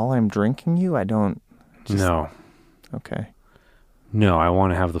while I'm drinking you? I don't. No. Okay. No, I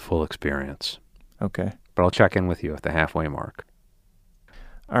want to have the full experience. Okay. But I'll check in with you at the halfway mark.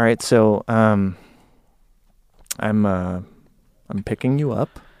 All right. So, I'm picking you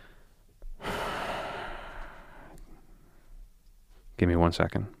up. Give me 1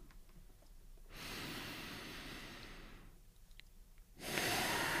 second.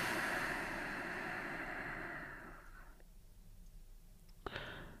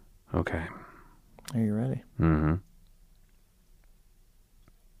 Okay. Are you ready? Mm-hmm.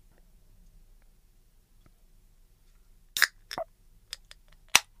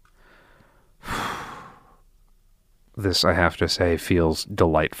 This, I have to say, feels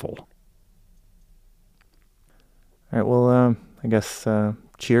delightful. All right. Well, I guess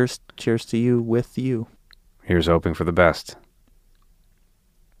cheers to you with you. Here's hoping for the best.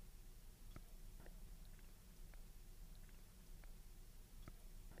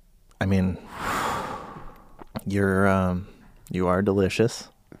 I mean, you are delicious.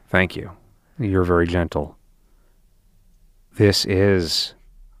 Thank you. You're very gentle. This is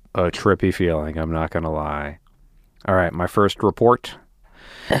a trippy feeling, I'm not going to lie. All right, my first report.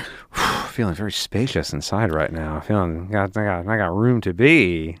 Feeling very spacious inside right now. Feeling I got room to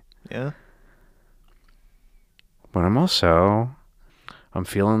be. Yeah. But I'm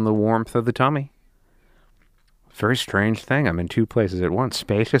feeling the warmth of the tummy. Very strange thing. I'm in two places at once.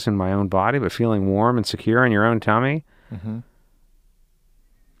 Spacious in my own body, but feeling warm and secure in your own tummy. Mm-hmm.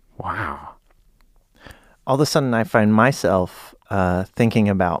 Wow. All of a sudden, I find myself thinking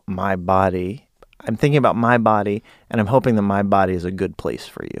about my body. I'm thinking about my body, and I'm hoping that my body is a good place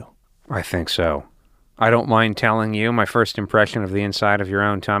for you. I think so. I don't mind telling you my first impression of the inside of your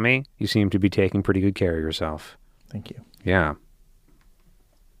own tummy. You seem to be taking pretty good care of yourself. Thank you. Yeah.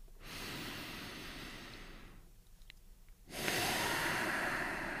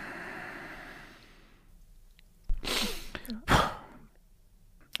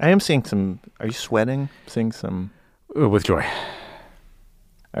 I am seeing some. Are you sweating? Seeing some. With joy.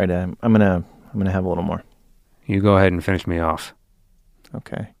 All right. I'm gonna have a little more. You go ahead and finish me off.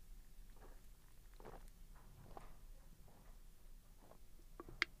 Okay.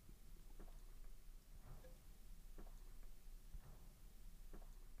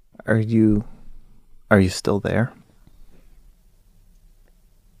 Are you still there?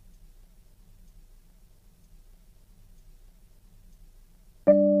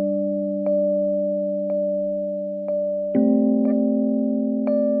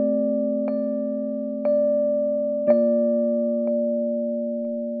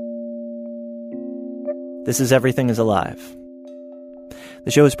 This is Everything is Alive.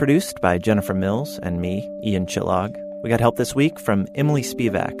 The show is produced by Jennifer Mills and me, Ian Chillog. We got help this week from Emily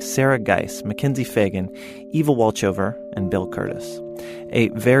Spivak, Sarah Geis, Mackenzie Fagan, Eva Walchover, and Bill Curtis. A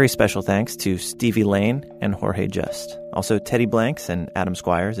very special thanks to Stevie Lane and Jorge Just. Also Teddy Blanks and Adam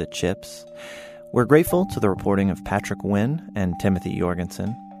Squires at Chips. We're grateful to the reporting of Patrick Wynn and Timothy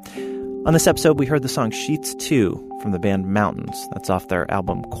Jorgensen. On this episode, we heard the song Sheets 2 from the band Mountains. That's off their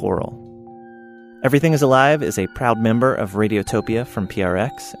album Coral. Everything is Alive is a proud member of Radiotopia from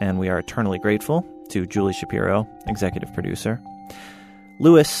PRX, and we are eternally grateful to Julie Shapiro, executive producer.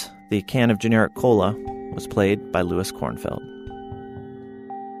 Lewis, the can of generic cola, was played by Louis Kornfeld.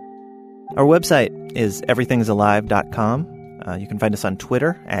 Our website is everythingsalive.com. You can find us on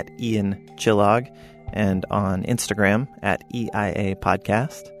Twitter at Ian Chillog and on Instagram at EIA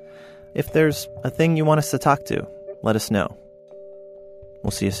Podcast. If there's a thing you want us to talk to, let us know.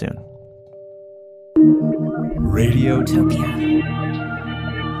 We'll see you soon. Radiotopia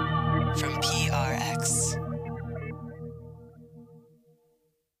from PRX.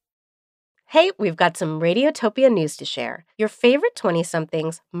 Hey, we've got some Radiotopia news to share. Your favorite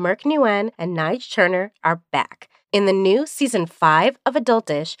 20-somethings, Merc Nguyen and Nige Turner, are back. In the new Season 5 of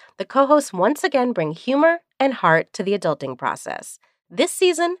Adultish, the co-hosts once again bring humor and heart to the adulting process. This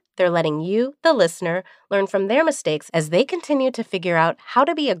season, they're letting you, the listener, learn from their mistakes as they continue to figure out how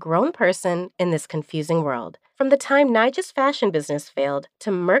to be a grown person in this confusing world. From the time Nige's fashion business failed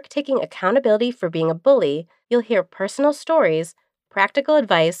to Merc taking accountability for being a bully, you'll hear personal stories, practical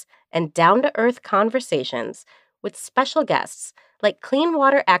advice, and down-to-earth conversations with special guests like clean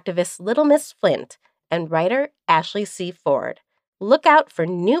water activist Little Miss Flint and writer Ashley C. Ford. Look out for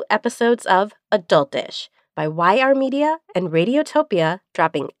new episodes of Adultish by YR Media and Radiotopia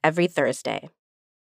dropping every Thursday.